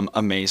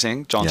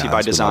 amazing, jaunty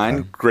by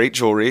design, great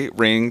jewelry,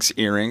 rings,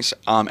 earrings,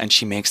 and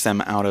she makes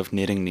them out of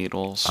knitting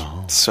needles.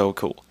 So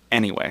cool.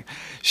 Anyway,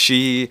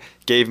 she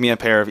gave me a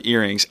pair of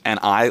earrings, and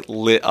I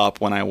lit up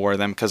when I wore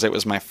them because it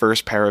was my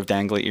first pair of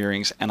dangly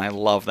earrings, and I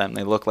love them.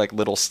 They look like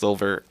little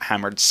silver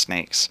hammered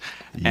snakes.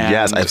 And,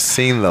 yes, I've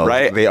seen those.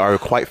 Right? They are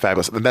quite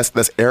fabulous.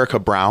 That's Erica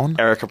Brown.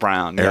 Erica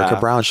Brown. Erica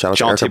Brown. Shout out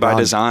to Erica Brown. Jaunty by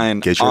design.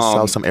 Get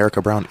yourself some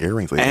Erica Brown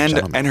earrings, ladies and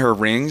gentlemen. And her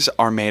rings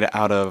are made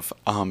out of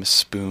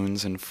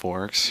spoons and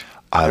forks.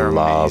 I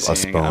love amazing. a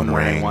spoon I'm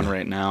wearing ring. one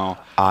right now.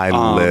 I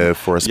live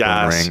for a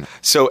spoon ring.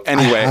 So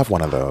anyway, I have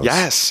one of those.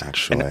 Yes,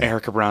 actually, an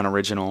Erica Brown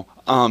original.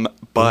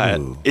 But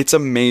it's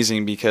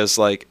amazing because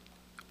like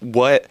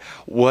what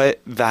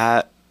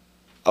that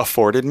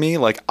afforded me,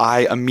 like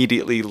I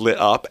immediately lit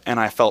up and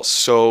I felt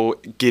so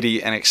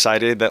giddy and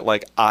excited that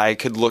like I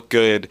could look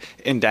good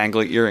in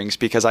dangly earrings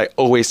because I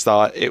always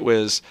thought it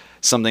was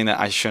something that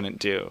I shouldn't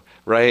do,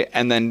 right?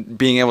 And then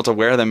being able to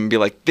wear them and be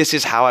like, this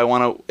is how I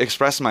want to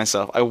express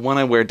myself. I want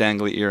to wear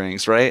dangly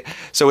earrings, right?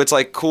 So it's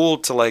like cool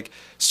to like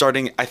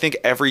starting, I think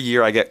every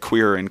year I get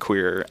queerer and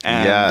queerer.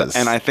 And,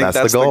 and I think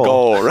that's the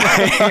goal,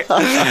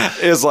 right?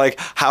 Is like,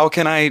 how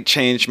can I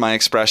change my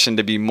expression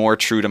to be more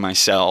true to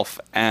myself?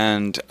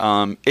 And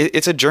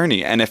it's a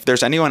journey. And if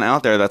there's anyone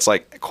out there that's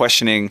like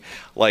questioning,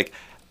 like,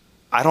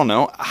 I don't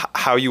know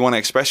how you want to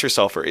express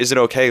yourself, or is it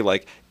okay?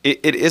 Like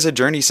it is a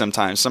journey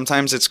sometimes.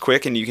 Sometimes it's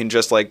quick and you can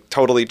just like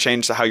totally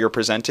change how you're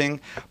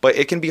presenting, but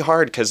it can be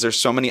hard because there's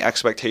so many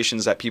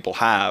expectations that people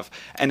have.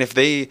 And if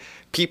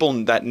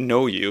people that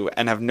know you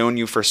and have known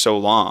you for so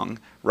long,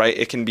 right,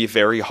 it can be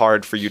very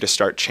hard for you to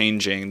start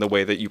changing the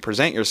way that you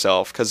present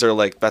yourself because they're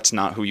like, that's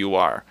not who you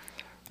are,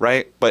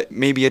 right? But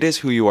maybe it is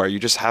who you are. You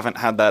just haven't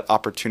had that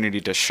opportunity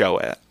to show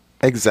it.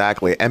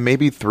 Exactly. And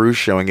maybe through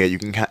showing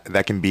it,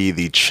 that can be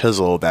the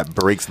chisel that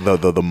breaks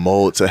the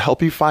mold to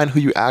help you find who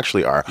you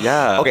actually are.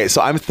 Yeah. Okay,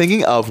 so I'm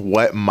thinking of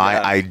what my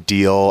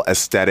ideal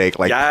aesthetic,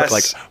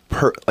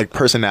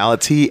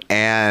 personality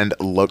and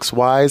looks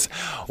wise,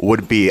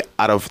 would be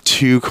out of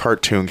two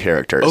cartoon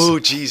characters. Oh,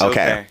 geez.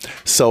 Okay.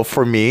 So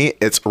for me,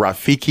 it's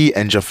Rafiki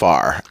and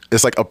Jafar.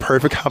 It's like a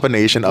perfect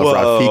combination of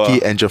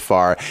Rafiki and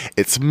Jafar.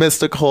 It's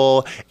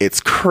mystical.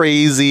 It's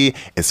crazy.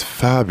 It's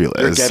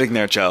fabulous. You're getting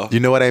there, Joe. You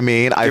know what I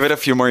mean? Give it a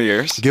few more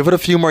years. Give it a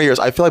few more years.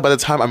 I feel like by the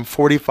time I'm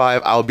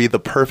 45, I'll be the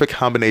perfect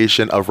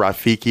combination of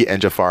Rafiki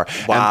and Jafar.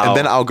 Wow. And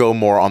then I'll go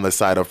more on the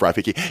side of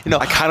Rafiki. You know,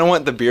 I kind of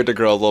want the beard to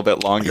grow a little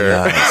bit longer.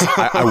 Yes.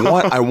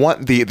 I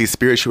want the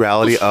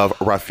spirituality of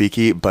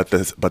Rafiki, but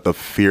the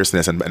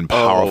fierceness and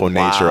powerful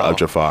nature of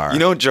Jafar. You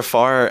know,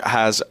 Jafar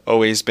has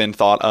always been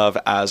thought of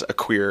as a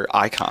queer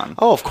icon.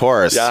 Oh, of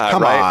course. Yeah,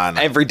 Come on.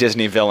 Every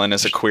Disney villain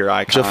is a queer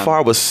icon.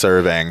 Jafar was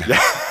serving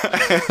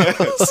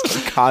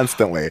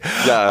constantly.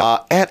 Yeah.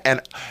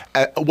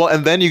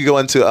 And then you go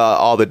into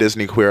all the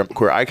Disney queer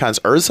icons.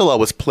 Ursula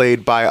was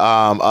played by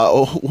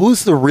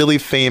who's the really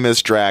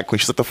famous drag queen?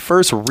 She's like the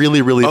first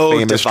really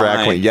famous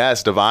drag queen.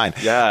 Yes, Divine.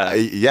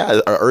 Yeah.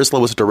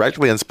 Ursula was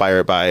directly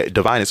inspired by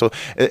Divine. So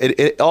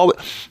it all.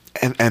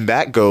 And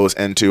that goes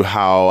into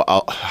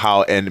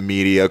how in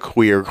media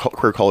queer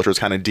culture is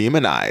kind of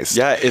demonized.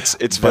 Yeah,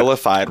 it's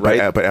vilified,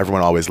 right? But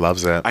everyone always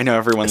loves it. I know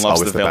everyone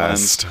loves the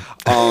villains.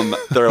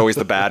 They're always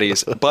the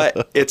baddies.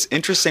 But it's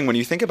interesting when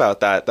you think about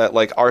that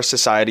like our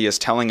society is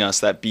telling us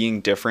that being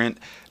different,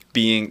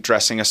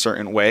 dressing a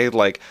certain way,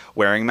 like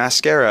wearing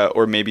mascara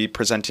or maybe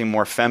presenting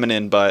more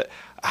feminine but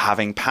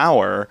having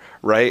power,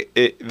 right?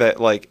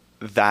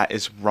 That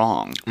is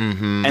wrong.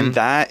 Mm-hmm. And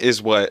that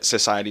is what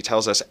society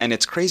tells us. And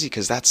it's crazy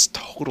because that's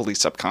totally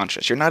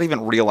subconscious. You're not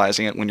even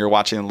realizing it when you're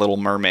watching The Little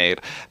Mermaid,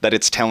 that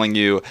it's telling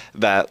you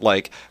that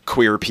like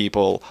queer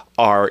people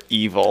are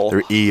evil.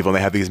 They're evil.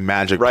 They have these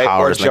magic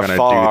powers. And they're going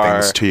to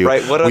do things to you.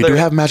 Right? We do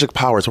have magic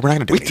powers, but we're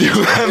not going to do We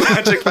do have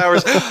magic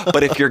powers.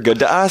 But if you're good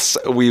to us,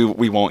 we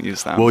won't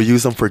use them. We'll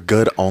use them for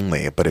good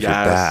only. But if you're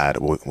bad,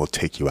 we'll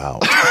take you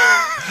out.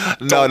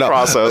 No.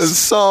 Process.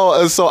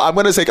 So I'm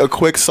going to take a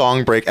quick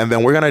song break, and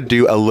then we're going to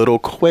do a little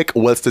quick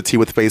What's the Tea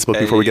with Facebook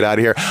before we get out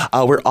of here.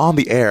 We're on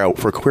the air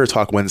for Queer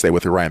Talk Wednesday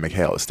with Ryan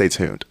McHale. Stay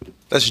tuned.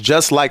 That's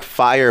Just Like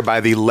Fire by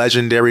the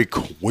legendary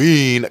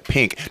Queen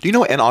Pink. Do you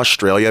know in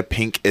Australia,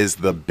 Pink is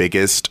the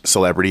biggest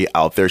celebrity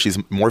out there? She's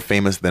more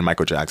famous than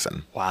Michael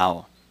Jackson.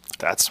 Wow.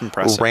 That's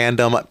impressive.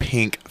 Random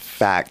pink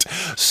fact.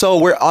 So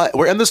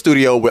we're in the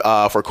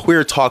studio for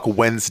Queer Talk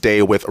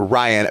Wednesday with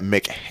Ryan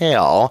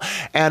McHale,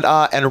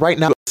 and right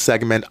now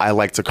segment I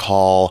like to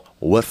call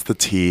 "What's the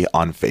Tea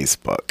on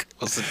Facebook."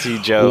 What's the tea,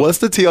 Joe? What's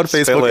the Tea on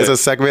Facebook is a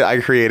segment I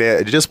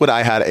created just when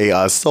I had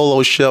a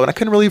solo show and I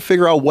couldn't really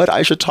figure out what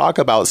I should talk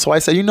about. So I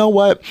said, you know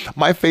what?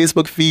 My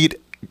Facebook feed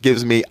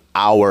gives me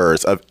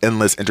hours of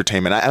endless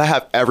entertainment, and I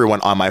have everyone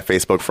on my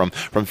Facebook from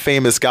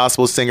famous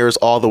gospel singers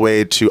all the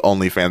way to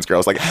OnlyFans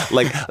girls. Like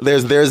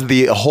there's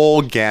the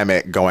whole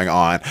gamut going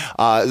on.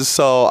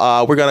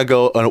 So we're gonna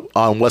go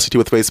on What's the Tea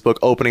with Facebook,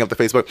 opening up the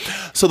Facebook.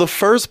 So the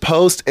first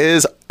post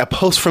is a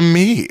post from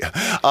me.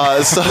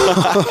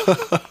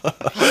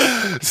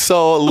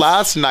 So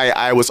last night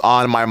I was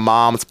on my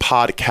mom's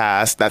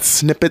podcast. That's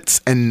Snippets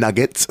and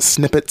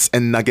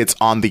Nuggets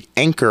on the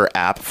Anchor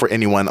app for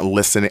anyone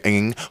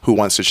listening who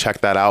wants to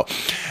check that out.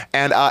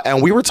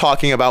 And we were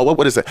talking about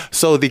what is it?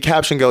 So the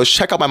caption goes,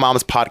 check out my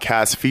mom's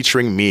podcast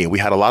featuring me. We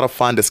had a lot of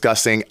fun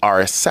discussing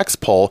our sex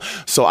poll.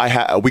 So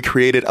we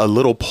created a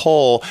little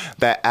poll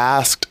that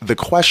asked the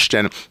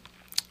question,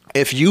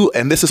 if you,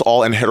 and this is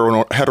all in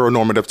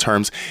heteronormative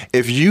terms,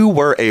 if you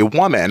were a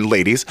woman,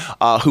 ladies,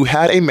 who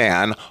had a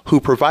man who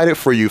provided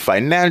for you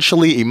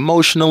financially,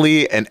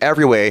 emotionally, in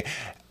every way,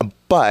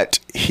 but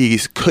he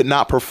could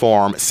not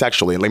perform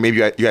sexually. Like maybe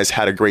you guys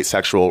had a great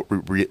sexual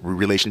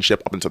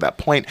relationship up until that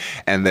point,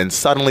 and then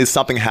suddenly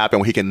something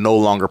happened where he can no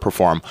longer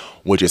perform.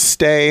 Would you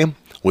stay?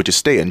 Would you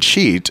stay and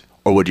cheat,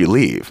 or would you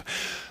leave?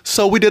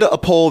 So we did a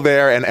poll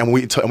there, and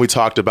we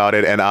talked about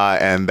it,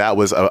 and that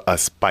was a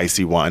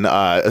spicy one.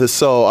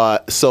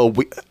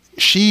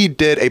 She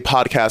did a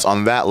podcast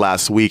on that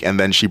last week, and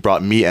then she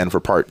brought me in for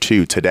part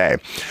 2 today,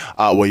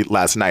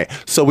 last night.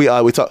 So we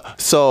talked.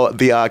 So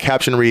the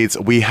caption reads: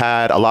 "We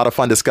had a lot of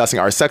fun discussing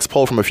our sex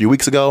poll from a few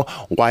weeks ago.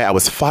 Why I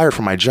was fired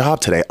from my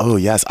job today. Oh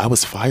yes, I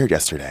was fired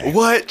yesterday.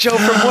 What, Joe?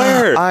 From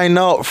where? I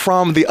know,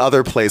 from the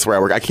other place where I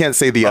work. I can't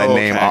say the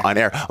name on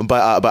air,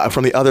 but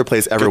from the other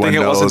place everyone Good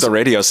thing knows. It wasn't the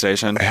radio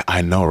station.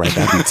 I know, right?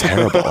 That'd be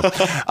terrible.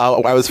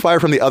 I was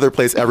fired from the other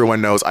place everyone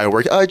knows I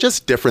work.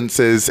 Just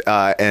differences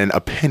in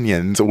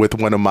opinions with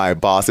one of my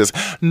bosses.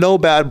 No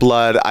bad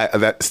blood.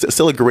 That's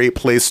still a great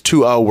place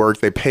to work.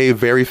 They pay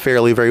very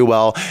fairly, very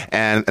well,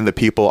 and the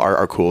people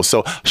are cool.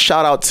 So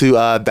shout out to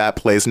that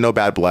place. No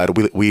bad blood.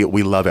 We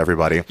love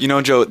everybody. You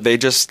know, Joe, they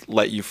just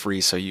let you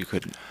free so you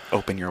could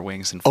open your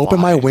wings and fly.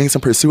 Open my wings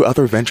and pursue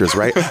other ventures,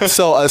 right?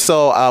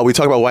 So we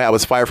talk about why I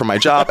was fired from my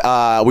job.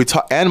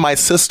 And my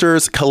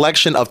sister's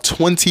collection of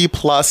 20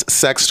 plus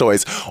sex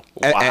toys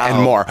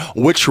and more,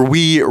 which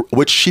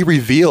she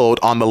revealed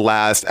on the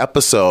last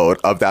episode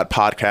of that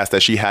podcast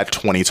that she had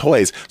 20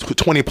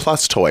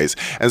 plus toys.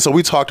 And so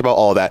we talked about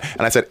all that.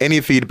 And I said,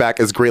 any feedback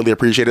is greatly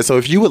appreciated. So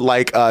if you would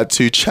like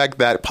to check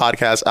that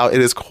podcast out,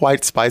 it is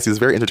quite spicy. It's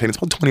very entertaining. It's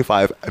about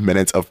 25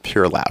 minutes of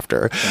pure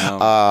laughter.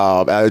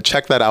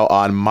 Check that out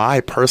on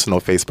my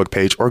personal Facebook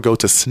page, or go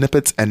to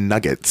Snippets and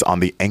Nuggets on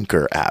the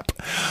Anchor app.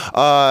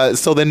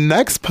 So the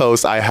next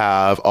post I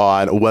have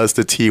on What's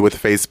the Tea with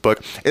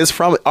Facebook is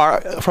from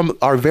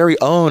our very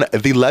own,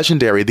 the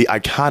legendary, the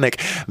iconic,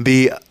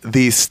 the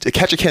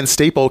Ketchikan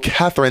staple,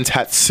 Catherine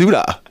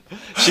Tatsuda.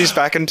 She's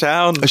back in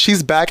town.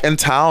 She's back in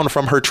town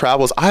from her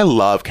travels. I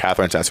love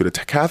Catherine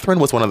Tatsuda. Catherine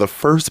was one of the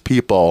first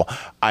people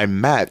I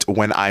met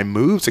when I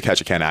moved to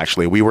Ketchikan,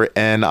 actually. We were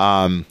in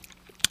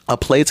a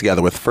play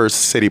together with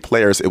First City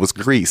Players. It was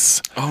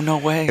Grease. Oh, no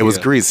way. It was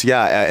Grease,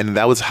 yeah. And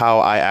that was how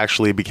I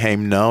actually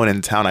became known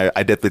in town.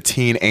 I did the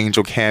Teen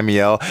Angel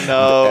cameo.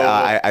 No.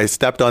 I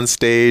stepped on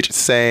stage,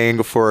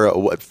 sang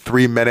for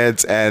 3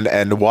 minutes,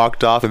 and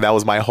walked off, and that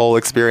was my whole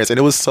experience. And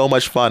it was so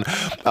much fun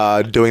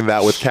doing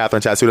that with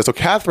Catherine Tatsuda. So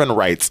Catherine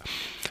writes,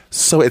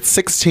 so it's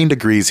 16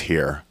 degrees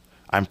here.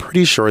 I'm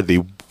pretty sure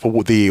the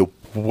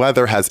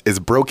weather is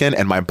broken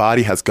and my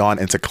body has gone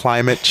into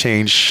climate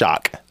change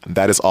shock.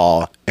 That is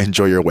all.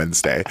 Enjoy your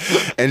Wednesday.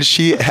 And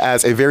she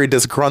has a very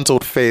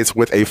disgruntled face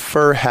with a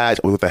fur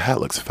hat. Oh, the hat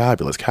looks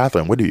fabulous.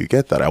 Catherine, where do you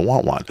get that? I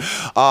want one.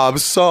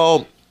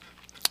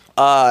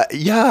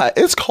 Yeah,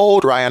 it's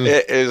cold, Ryan.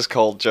 It is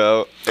cold,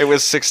 Joe. It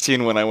was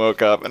 16 when I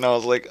woke up, and I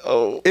was like,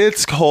 oh.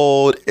 It's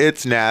cold.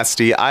 It's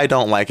nasty. I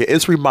don't like it.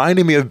 It's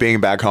reminding me of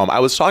being back home. I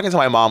was talking to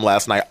my mom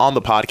last night on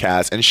the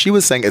podcast, and she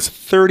was saying it's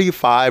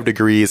 35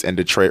 degrees in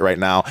Detroit right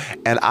now.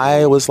 And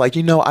I was like,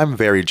 I'm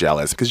very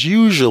jealous, because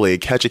usually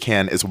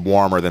Ketchikan is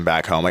warmer than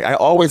back home. Like, I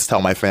always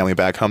tell my family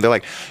back home, they're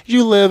like,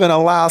 you live in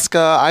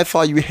Alaska. I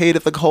thought you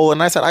hated the cold.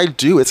 And I said, I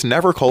do. It's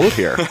never cold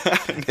here.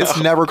 It's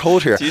never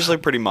cold here. It's usually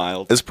pretty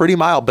mild. It's pretty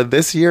mild, but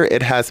this year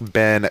it has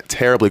been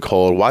terribly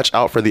cold. Watch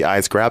out for the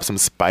ice. Grab some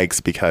spikes,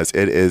 because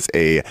it's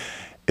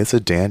a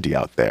dandy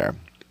out there.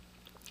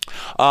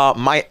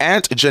 My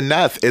Aunt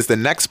Janeth is the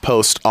next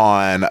post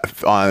on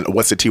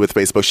What's the Tea with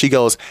Facebook. She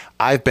goes,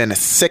 I've been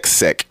sick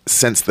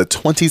since the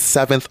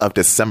 27th of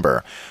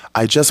December.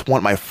 I just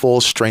want my full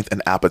strength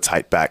and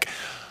appetite back.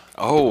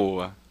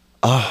 Oh.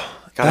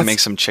 Gotta make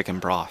some chicken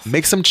broth.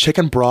 Make some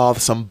chicken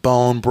broth, some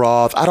bone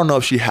broth. I don't know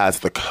if she has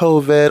the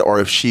COVID or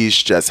if she's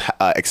just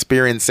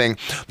experiencing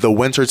the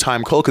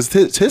wintertime cold, because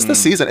tis the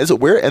season.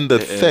 We're in the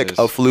thick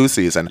of flu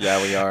season.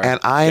 Yeah, we are.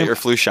 And get your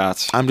flu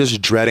shots. I'm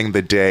just dreading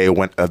the day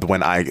when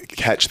I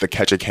catch the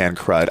catch-a-can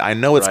crud. I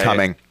know it's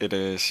coming. It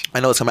is. I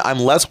know it's coming. I'm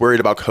less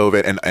worried about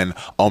COVID and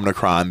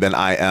Omicron than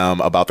I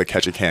am about the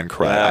catch-a-can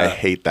crud. Yeah. I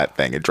hate that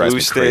thing. It drives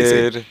me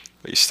crazy.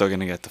 But you're still going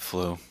to get the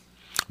flu.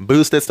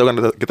 Boosted, still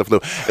gonna get the flu.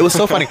 It was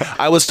so funny.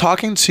 I was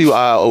talking to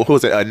who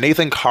was it?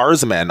 Nathan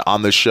Karsman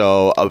on the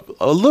show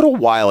a little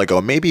while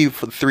ago, maybe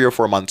 3 or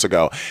 4 months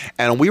ago,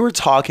 and we were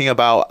talking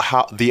about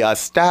how the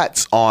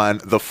stats on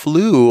the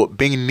flu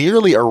being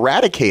nearly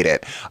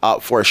eradicated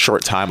for a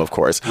short time, of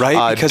course,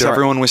 right? Because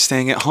everyone was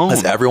staying at home.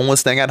 Because everyone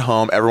was staying at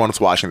home. Everyone was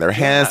washing their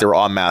hands. They were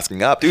all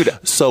masking up, dude.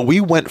 So we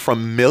went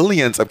from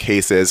millions of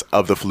cases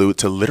of the flu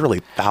to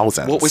literally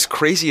thousands. What was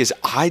crazy is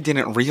I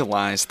didn't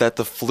realize that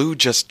the flu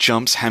just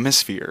jumps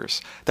hemispheres.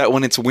 That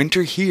when it's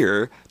winter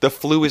here, the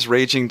flu is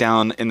raging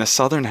down in the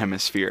southern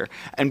hemisphere.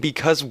 And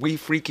because we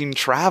freaking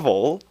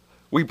travel,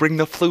 we bring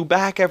the flu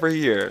back every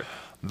year.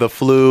 The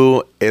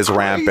flu is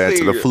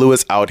rampant. The flu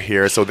is out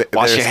here. So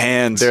wash your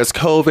hands. There's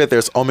COVID,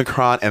 there's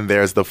Omicron, and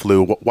there's the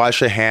flu.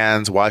 Wash your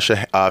hands, wash your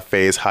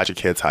face, hide your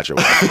kids, hide your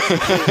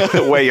wife.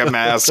 Wear your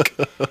mask.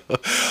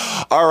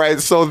 All right,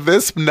 so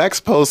this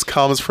next post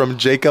comes from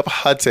Jacob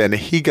Hutton.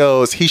 He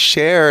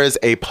shares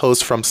a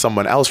post from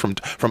someone else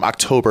from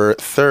October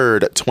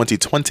 3rd,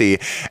 2020,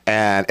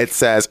 and it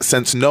says,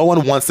 "Since no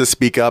one wants to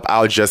speak up,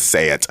 I'll just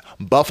say it.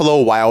 Buffalo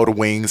Wild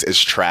Wings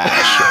is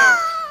trash."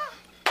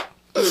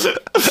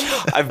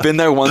 I've been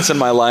there once in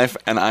my life,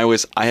 and I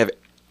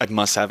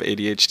must have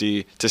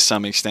ADHD to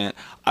some extent.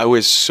 I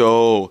was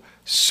so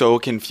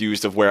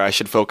confused of where I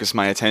should focus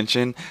my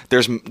attention.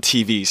 There's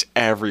TVs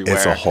everywhere.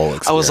 It's a whole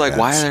experience. I was like,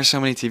 why are there so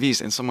many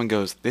TVs? And someone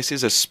goes, this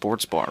is a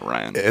sports bar,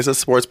 Ryan. It's a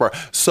sports bar.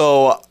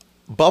 So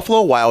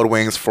Buffalo Wild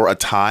Wings for a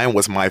time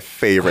was my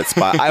favorite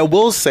spot. I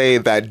will say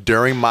that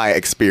during my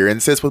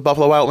experiences with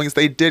Buffalo Wild Wings,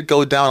 they did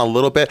go down a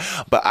little bit,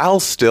 but I'll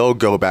still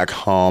go back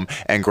home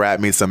and grab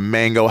me some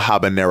mango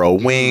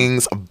habanero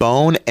wings,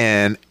 bone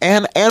in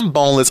and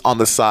boneless on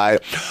the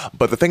side.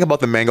 But the thing about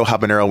the mango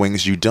habanero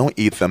wings, you don't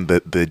eat them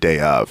the day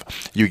of.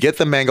 You get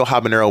the mango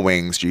habanero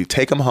wings, you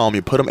take them home,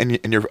 you put them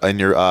in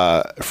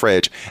your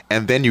fridge,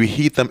 and then you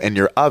heat them in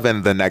your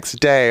oven the next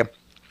day.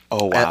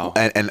 Oh wow!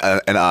 And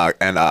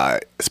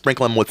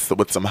sprinkle them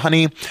with some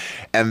honey,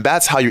 and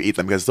that's how you eat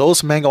them, because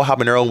those mango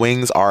habanero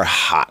wings are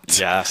hot.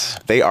 Yes,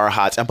 they are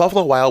hot. And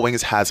Buffalo Wild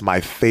Wings has my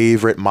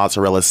favorite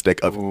mozzarella stick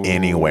of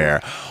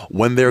anywhere.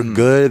 When they're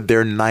good,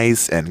 they're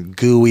nice and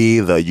gooey.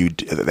 They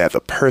have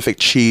the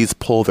perfect cheese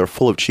pull. They're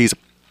full of cheese.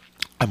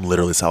 I'm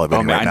literally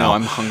salivating right now. I know,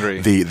 I'm hungry.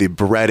 The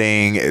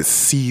breading is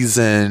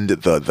seasoned.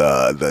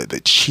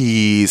 The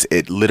cheese,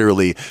 it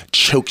literally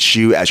chokes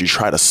you as you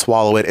try to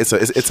swallow it.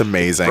 It's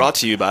amazing. Brought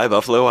to you by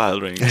Buffalo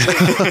Wild Wings.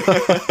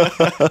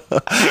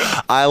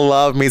 I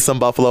love me some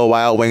Buffalo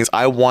Wild Wings.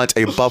 I want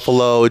a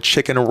buffalo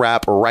chicken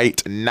wrap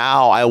right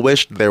now. I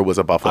wish there was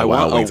a Buffalo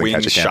Wild Wings. I want a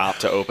wing shop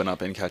to open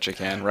up in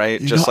Ketchikan,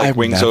 right? Just like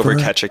Wings Over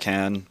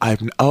Ketchikan.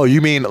 Oh, you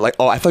mean like?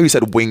 Oh, I thought you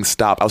said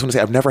Wingstop. I was going to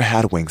say I've never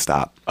had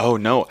Wingstop. Oh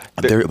no,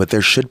 but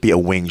there should be a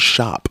wing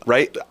shop,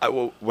 right?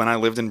 When I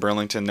lived in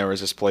Burlington, there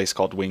was this place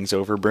called Wings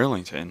Over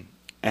Burlington,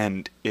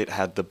 and it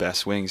had the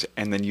best wings.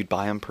 And then you'd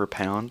buy them per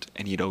pound,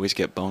 and you'd always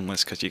get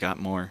boneless because you got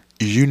more.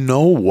 You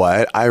know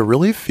what? I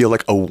really feel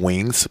like a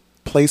wings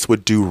place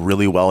would do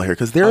really well here,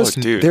 because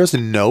there's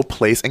no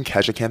place in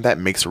Ketchikan that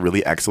makes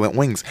really excellent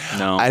wings.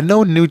 No, I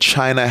know New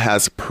China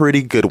has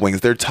pretty good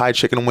wings. Their Thai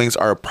chicken wings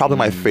are probably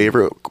my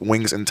favorite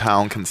wings in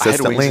town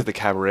consistently. I had wings at the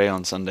Cabaret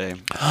on Sunday.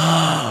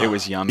 It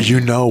was yummy. You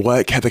know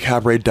what? The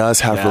Cabaret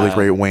does have really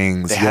great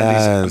wings. They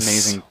had these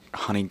amazing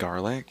honey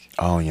garlic.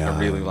 Oh yeah, I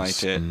really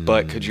liked it.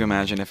 But could you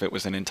imagine if it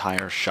was an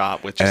entire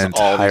shop with just an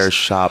entire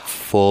shop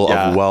full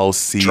of well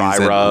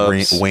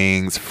seasoned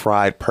wings,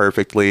 fried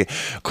perfectly,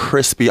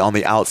 crispy on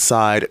the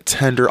outside,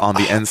 tender on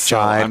the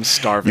inside. Joe, I'm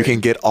starving. You can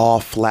get all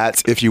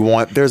flats if you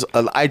want.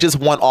 I just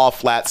want all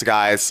flats,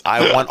 guys.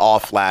 I want all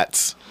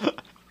flats.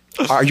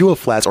 Are you a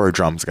flats or a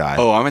drums guy?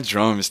 Oh, I'm a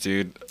drums,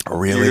 dude.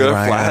 Really,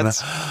 Ryan?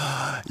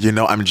 Flats? You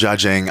know, I'm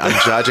judging.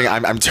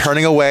 I'm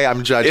turning away.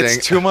 I'm judging.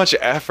 It's too much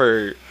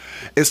effort.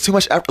 It's too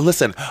much effort.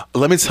 Listen,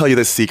 let me tell you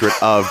the secret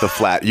of the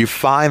flat. You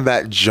find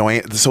that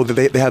joint. So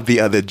they have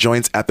the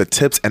joints at the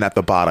tips and at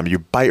the bottom. You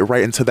bite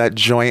right into that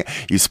joint.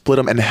 You split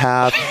them in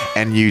half,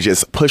 and you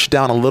just push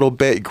down a little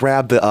bit.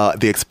 Grab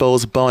the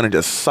exposed bone and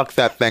just suck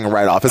that thing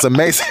right off. It's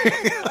amazing.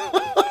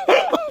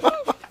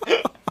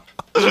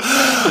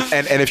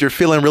 And if you're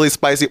feeling really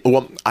spicy,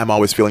 well, I'm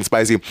always feeling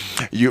spicy.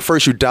 You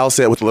douse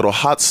it with a little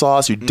hot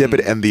sauce. You dip it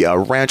in the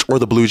ranch or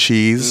the blue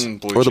cheese,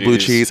 blue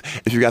cheese.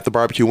 If you got the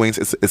barbecue wings,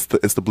 it's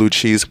the blue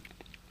cheese.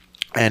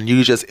 And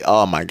you just,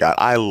 oh my God,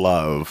 I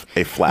love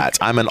a flat.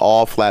 I'm an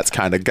all flats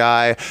kind of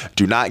guy.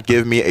 Do not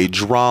give me a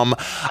drum.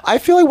 I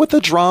feel like with the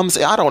drums,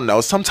 I don't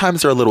know,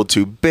 sometimes they're a little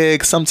too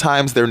big.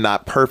 Sometimes they're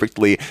not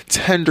perfectly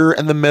tender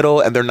in the middle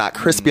and they're not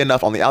crispy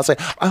enough on the outside.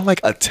 I like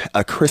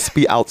a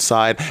crispy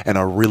outside and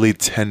a really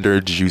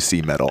tender,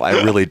 juicy middle. I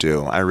really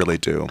do. I really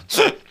do.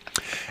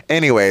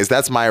 Anyways,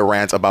 that's my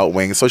rant about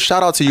wings. So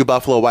shout out to you,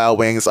 Buffalo Wild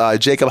Wings.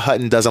 Jacob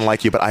Hutton doesn't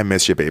like you, but I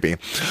miss you, baby.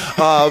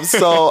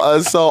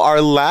 So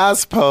our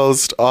last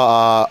post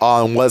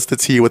on What's the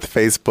Tea with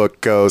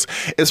Facebook goes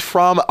is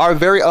from our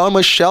very own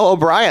Michelle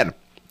O'Brien.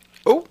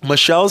 Oh,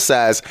 Michelle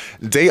says,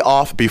 day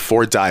off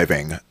before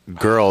diving.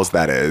 Girls,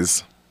 that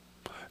is.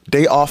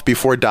 Day off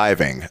before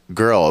diving.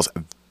 Girls,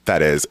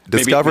 that is.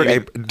 Discovered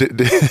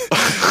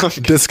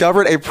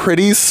a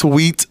pretty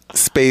sweet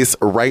space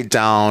right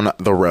down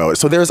the road.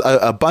 So there's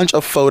a bunch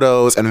of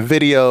photos and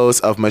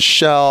videos of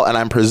Michelle, and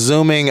I'm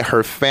presuming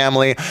her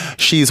family.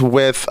 She's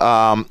with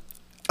wow,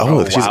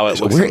 where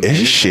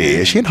is she?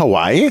 Is she in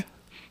Hawaii?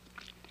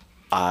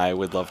 I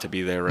would love to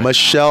be there right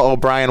Michelle now.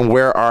 O'Brien,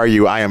 where are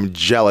you? I am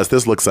jealous.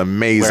 This looks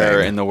amazing.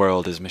 Where in the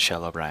world is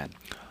Michelle O'Brien?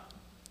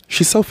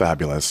 She's so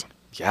fabulous.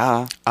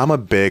 Yeah. I'm a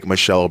big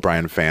Michelle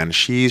O'Brien fan.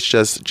 She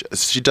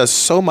does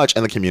so much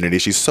in the community.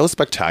 She's so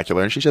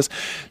spectacular, and she's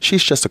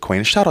just a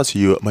queen. Shout out to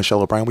you,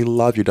 Michelle O'Brien. We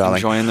love you, darling.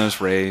 Enjoying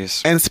those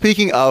rays. And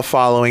speaking of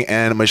following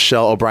in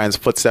Michelle O'Brien's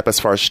footstep as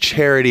far as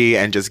charity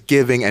and just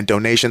giving and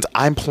donations,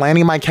 I'm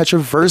planning my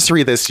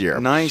Catch-A-versary this year.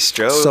 Nice,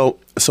 Joe.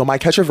 So my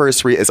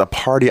Catch-A-versary is a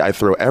party I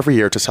throw every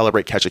year to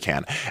celebrate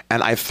Ketchikan.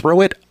 And I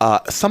throw it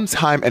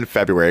sometime in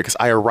February because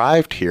I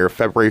arrived here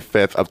February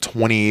 5th of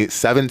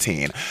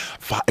 2017.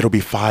 It'll be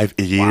 5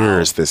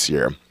 years this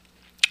year.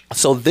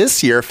 So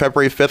this year,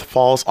 February 5th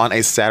falls on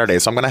a Saturday.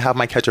 So I'm going to have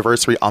my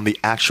Catch-A-versary on the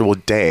actual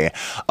day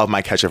of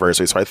my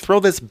Catch-A-versary. So I throw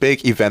this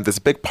big event, this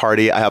big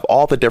party. I have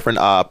all the different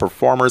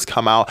performers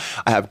come out.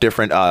 I have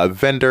different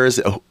vendors,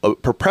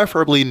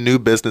 preferably new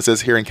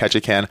businesses here in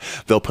Ketchikan.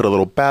 They'll put a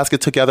little basket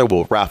together.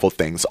 We'll raffle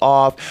things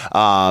off.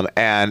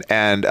 And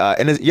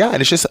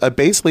it's just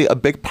basically a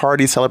big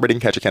party celebrating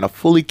Ketchikan, a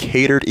fully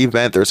catered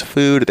event. There's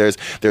food, there's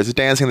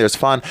dancing, there's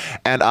fun.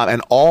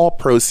 And all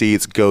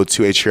proceeds go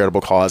to a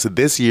charitable cause.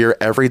 This year,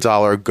 every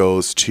dollar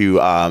goes to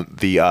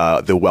the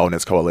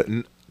Wellness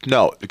Coalition.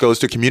 No, it goes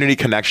to Community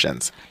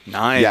Connections.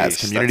 Nice.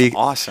 Yes, That's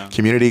awesome.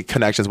 Community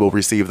Connections will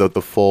receive the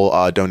full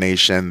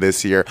donation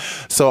this year.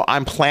 So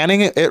I'm planning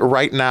it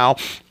right now.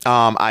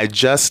 I've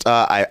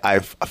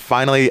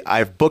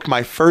booked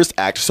my first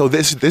act. So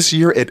this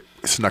year it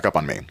snuck up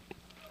on me.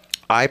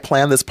 I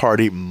planned this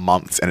party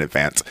months in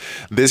advance.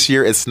 This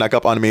year it snuck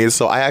up on me,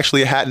 so I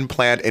actually hadn't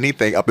planned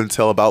anything up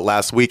until about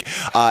last week,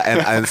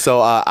 and so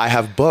I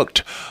have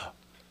booked.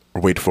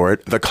 Wait for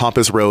it. The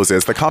Compass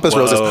Roses. The Compass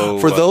Roses.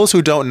 For those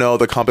who don't know,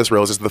 the Compass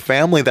Roses, the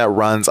family that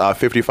runs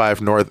 55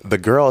 North, the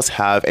girls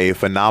have a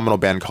phenomenal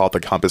band called the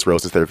Compass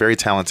Roses. They're very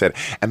talented,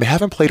 and they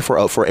haven't played for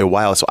a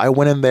while. So I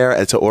went in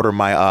there to order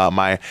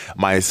my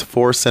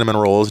 4 cinnamon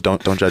rolls.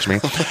 Don't judge me.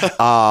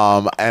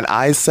 And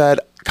I said,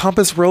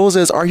 Compass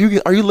Roses, are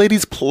you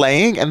ladies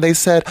playing? And they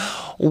said,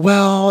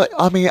 well,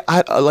 I mean,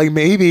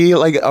 maybe,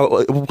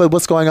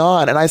 what's going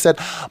on? And I said,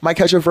 my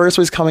Catch-A-versary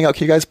is coming out.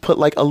 Can you guys put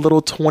like a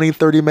little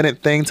 20-30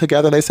 minute thing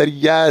together? And they said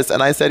yes.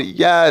 And I said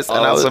yes.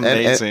 Oh, that's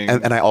amazing.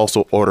 And I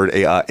also ordered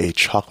a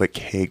chocolate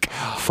cake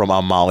from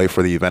Molly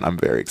for the event. I'm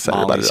very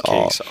excited about it all.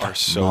 Molly's cakes are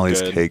so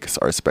Molly's good. cakes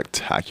are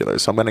spectacular.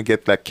 So I'm going to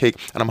get that cake,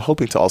 and I'm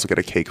hoping to also get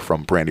a cake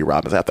from Brandy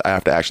Robbins. I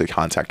have to actually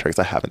contact her because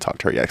I haven't talked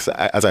to her yet. 'Cause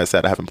as I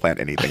said, I haven't planned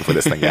anything for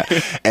this thing yet.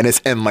 And it's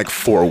in like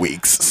 4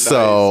 weeks. Nice.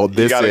 So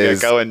you gotta get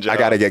going, Joe. I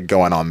got to get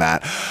going on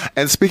that.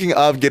 And speaking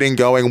of getting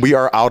going, we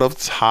are out of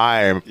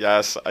time.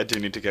 Yes, I do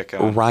need to get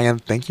going. Ryan,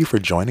 thank you for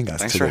joining us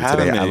Thanks today. for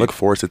having me. I look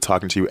forward to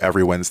talking to you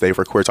every Wednesday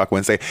for Queer Talk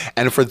Wednesday.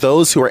 And for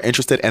those who are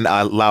interested in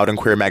Loud and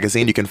Queer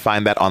magazine, you can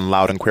find that on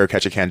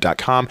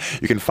loudandqueerketchikan.com.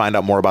 You can find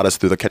out more about us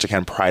through the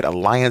Ketchikan Pride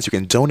Alliance. You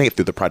can donate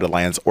through the Pride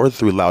Alliance or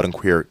through Loud and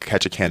Queer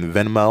Ketchikan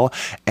Venmo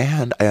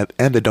and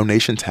the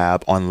donation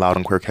tab on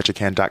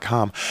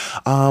loudandqueerketchikan.com.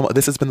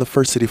 This has been the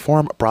First City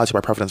Forum, brought to you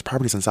by Providence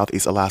Properties in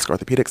Southeast Alaska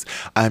Orthopedics.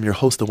 I am your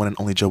host, the one and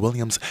only Joe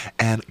Williams,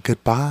 and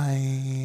goodbye.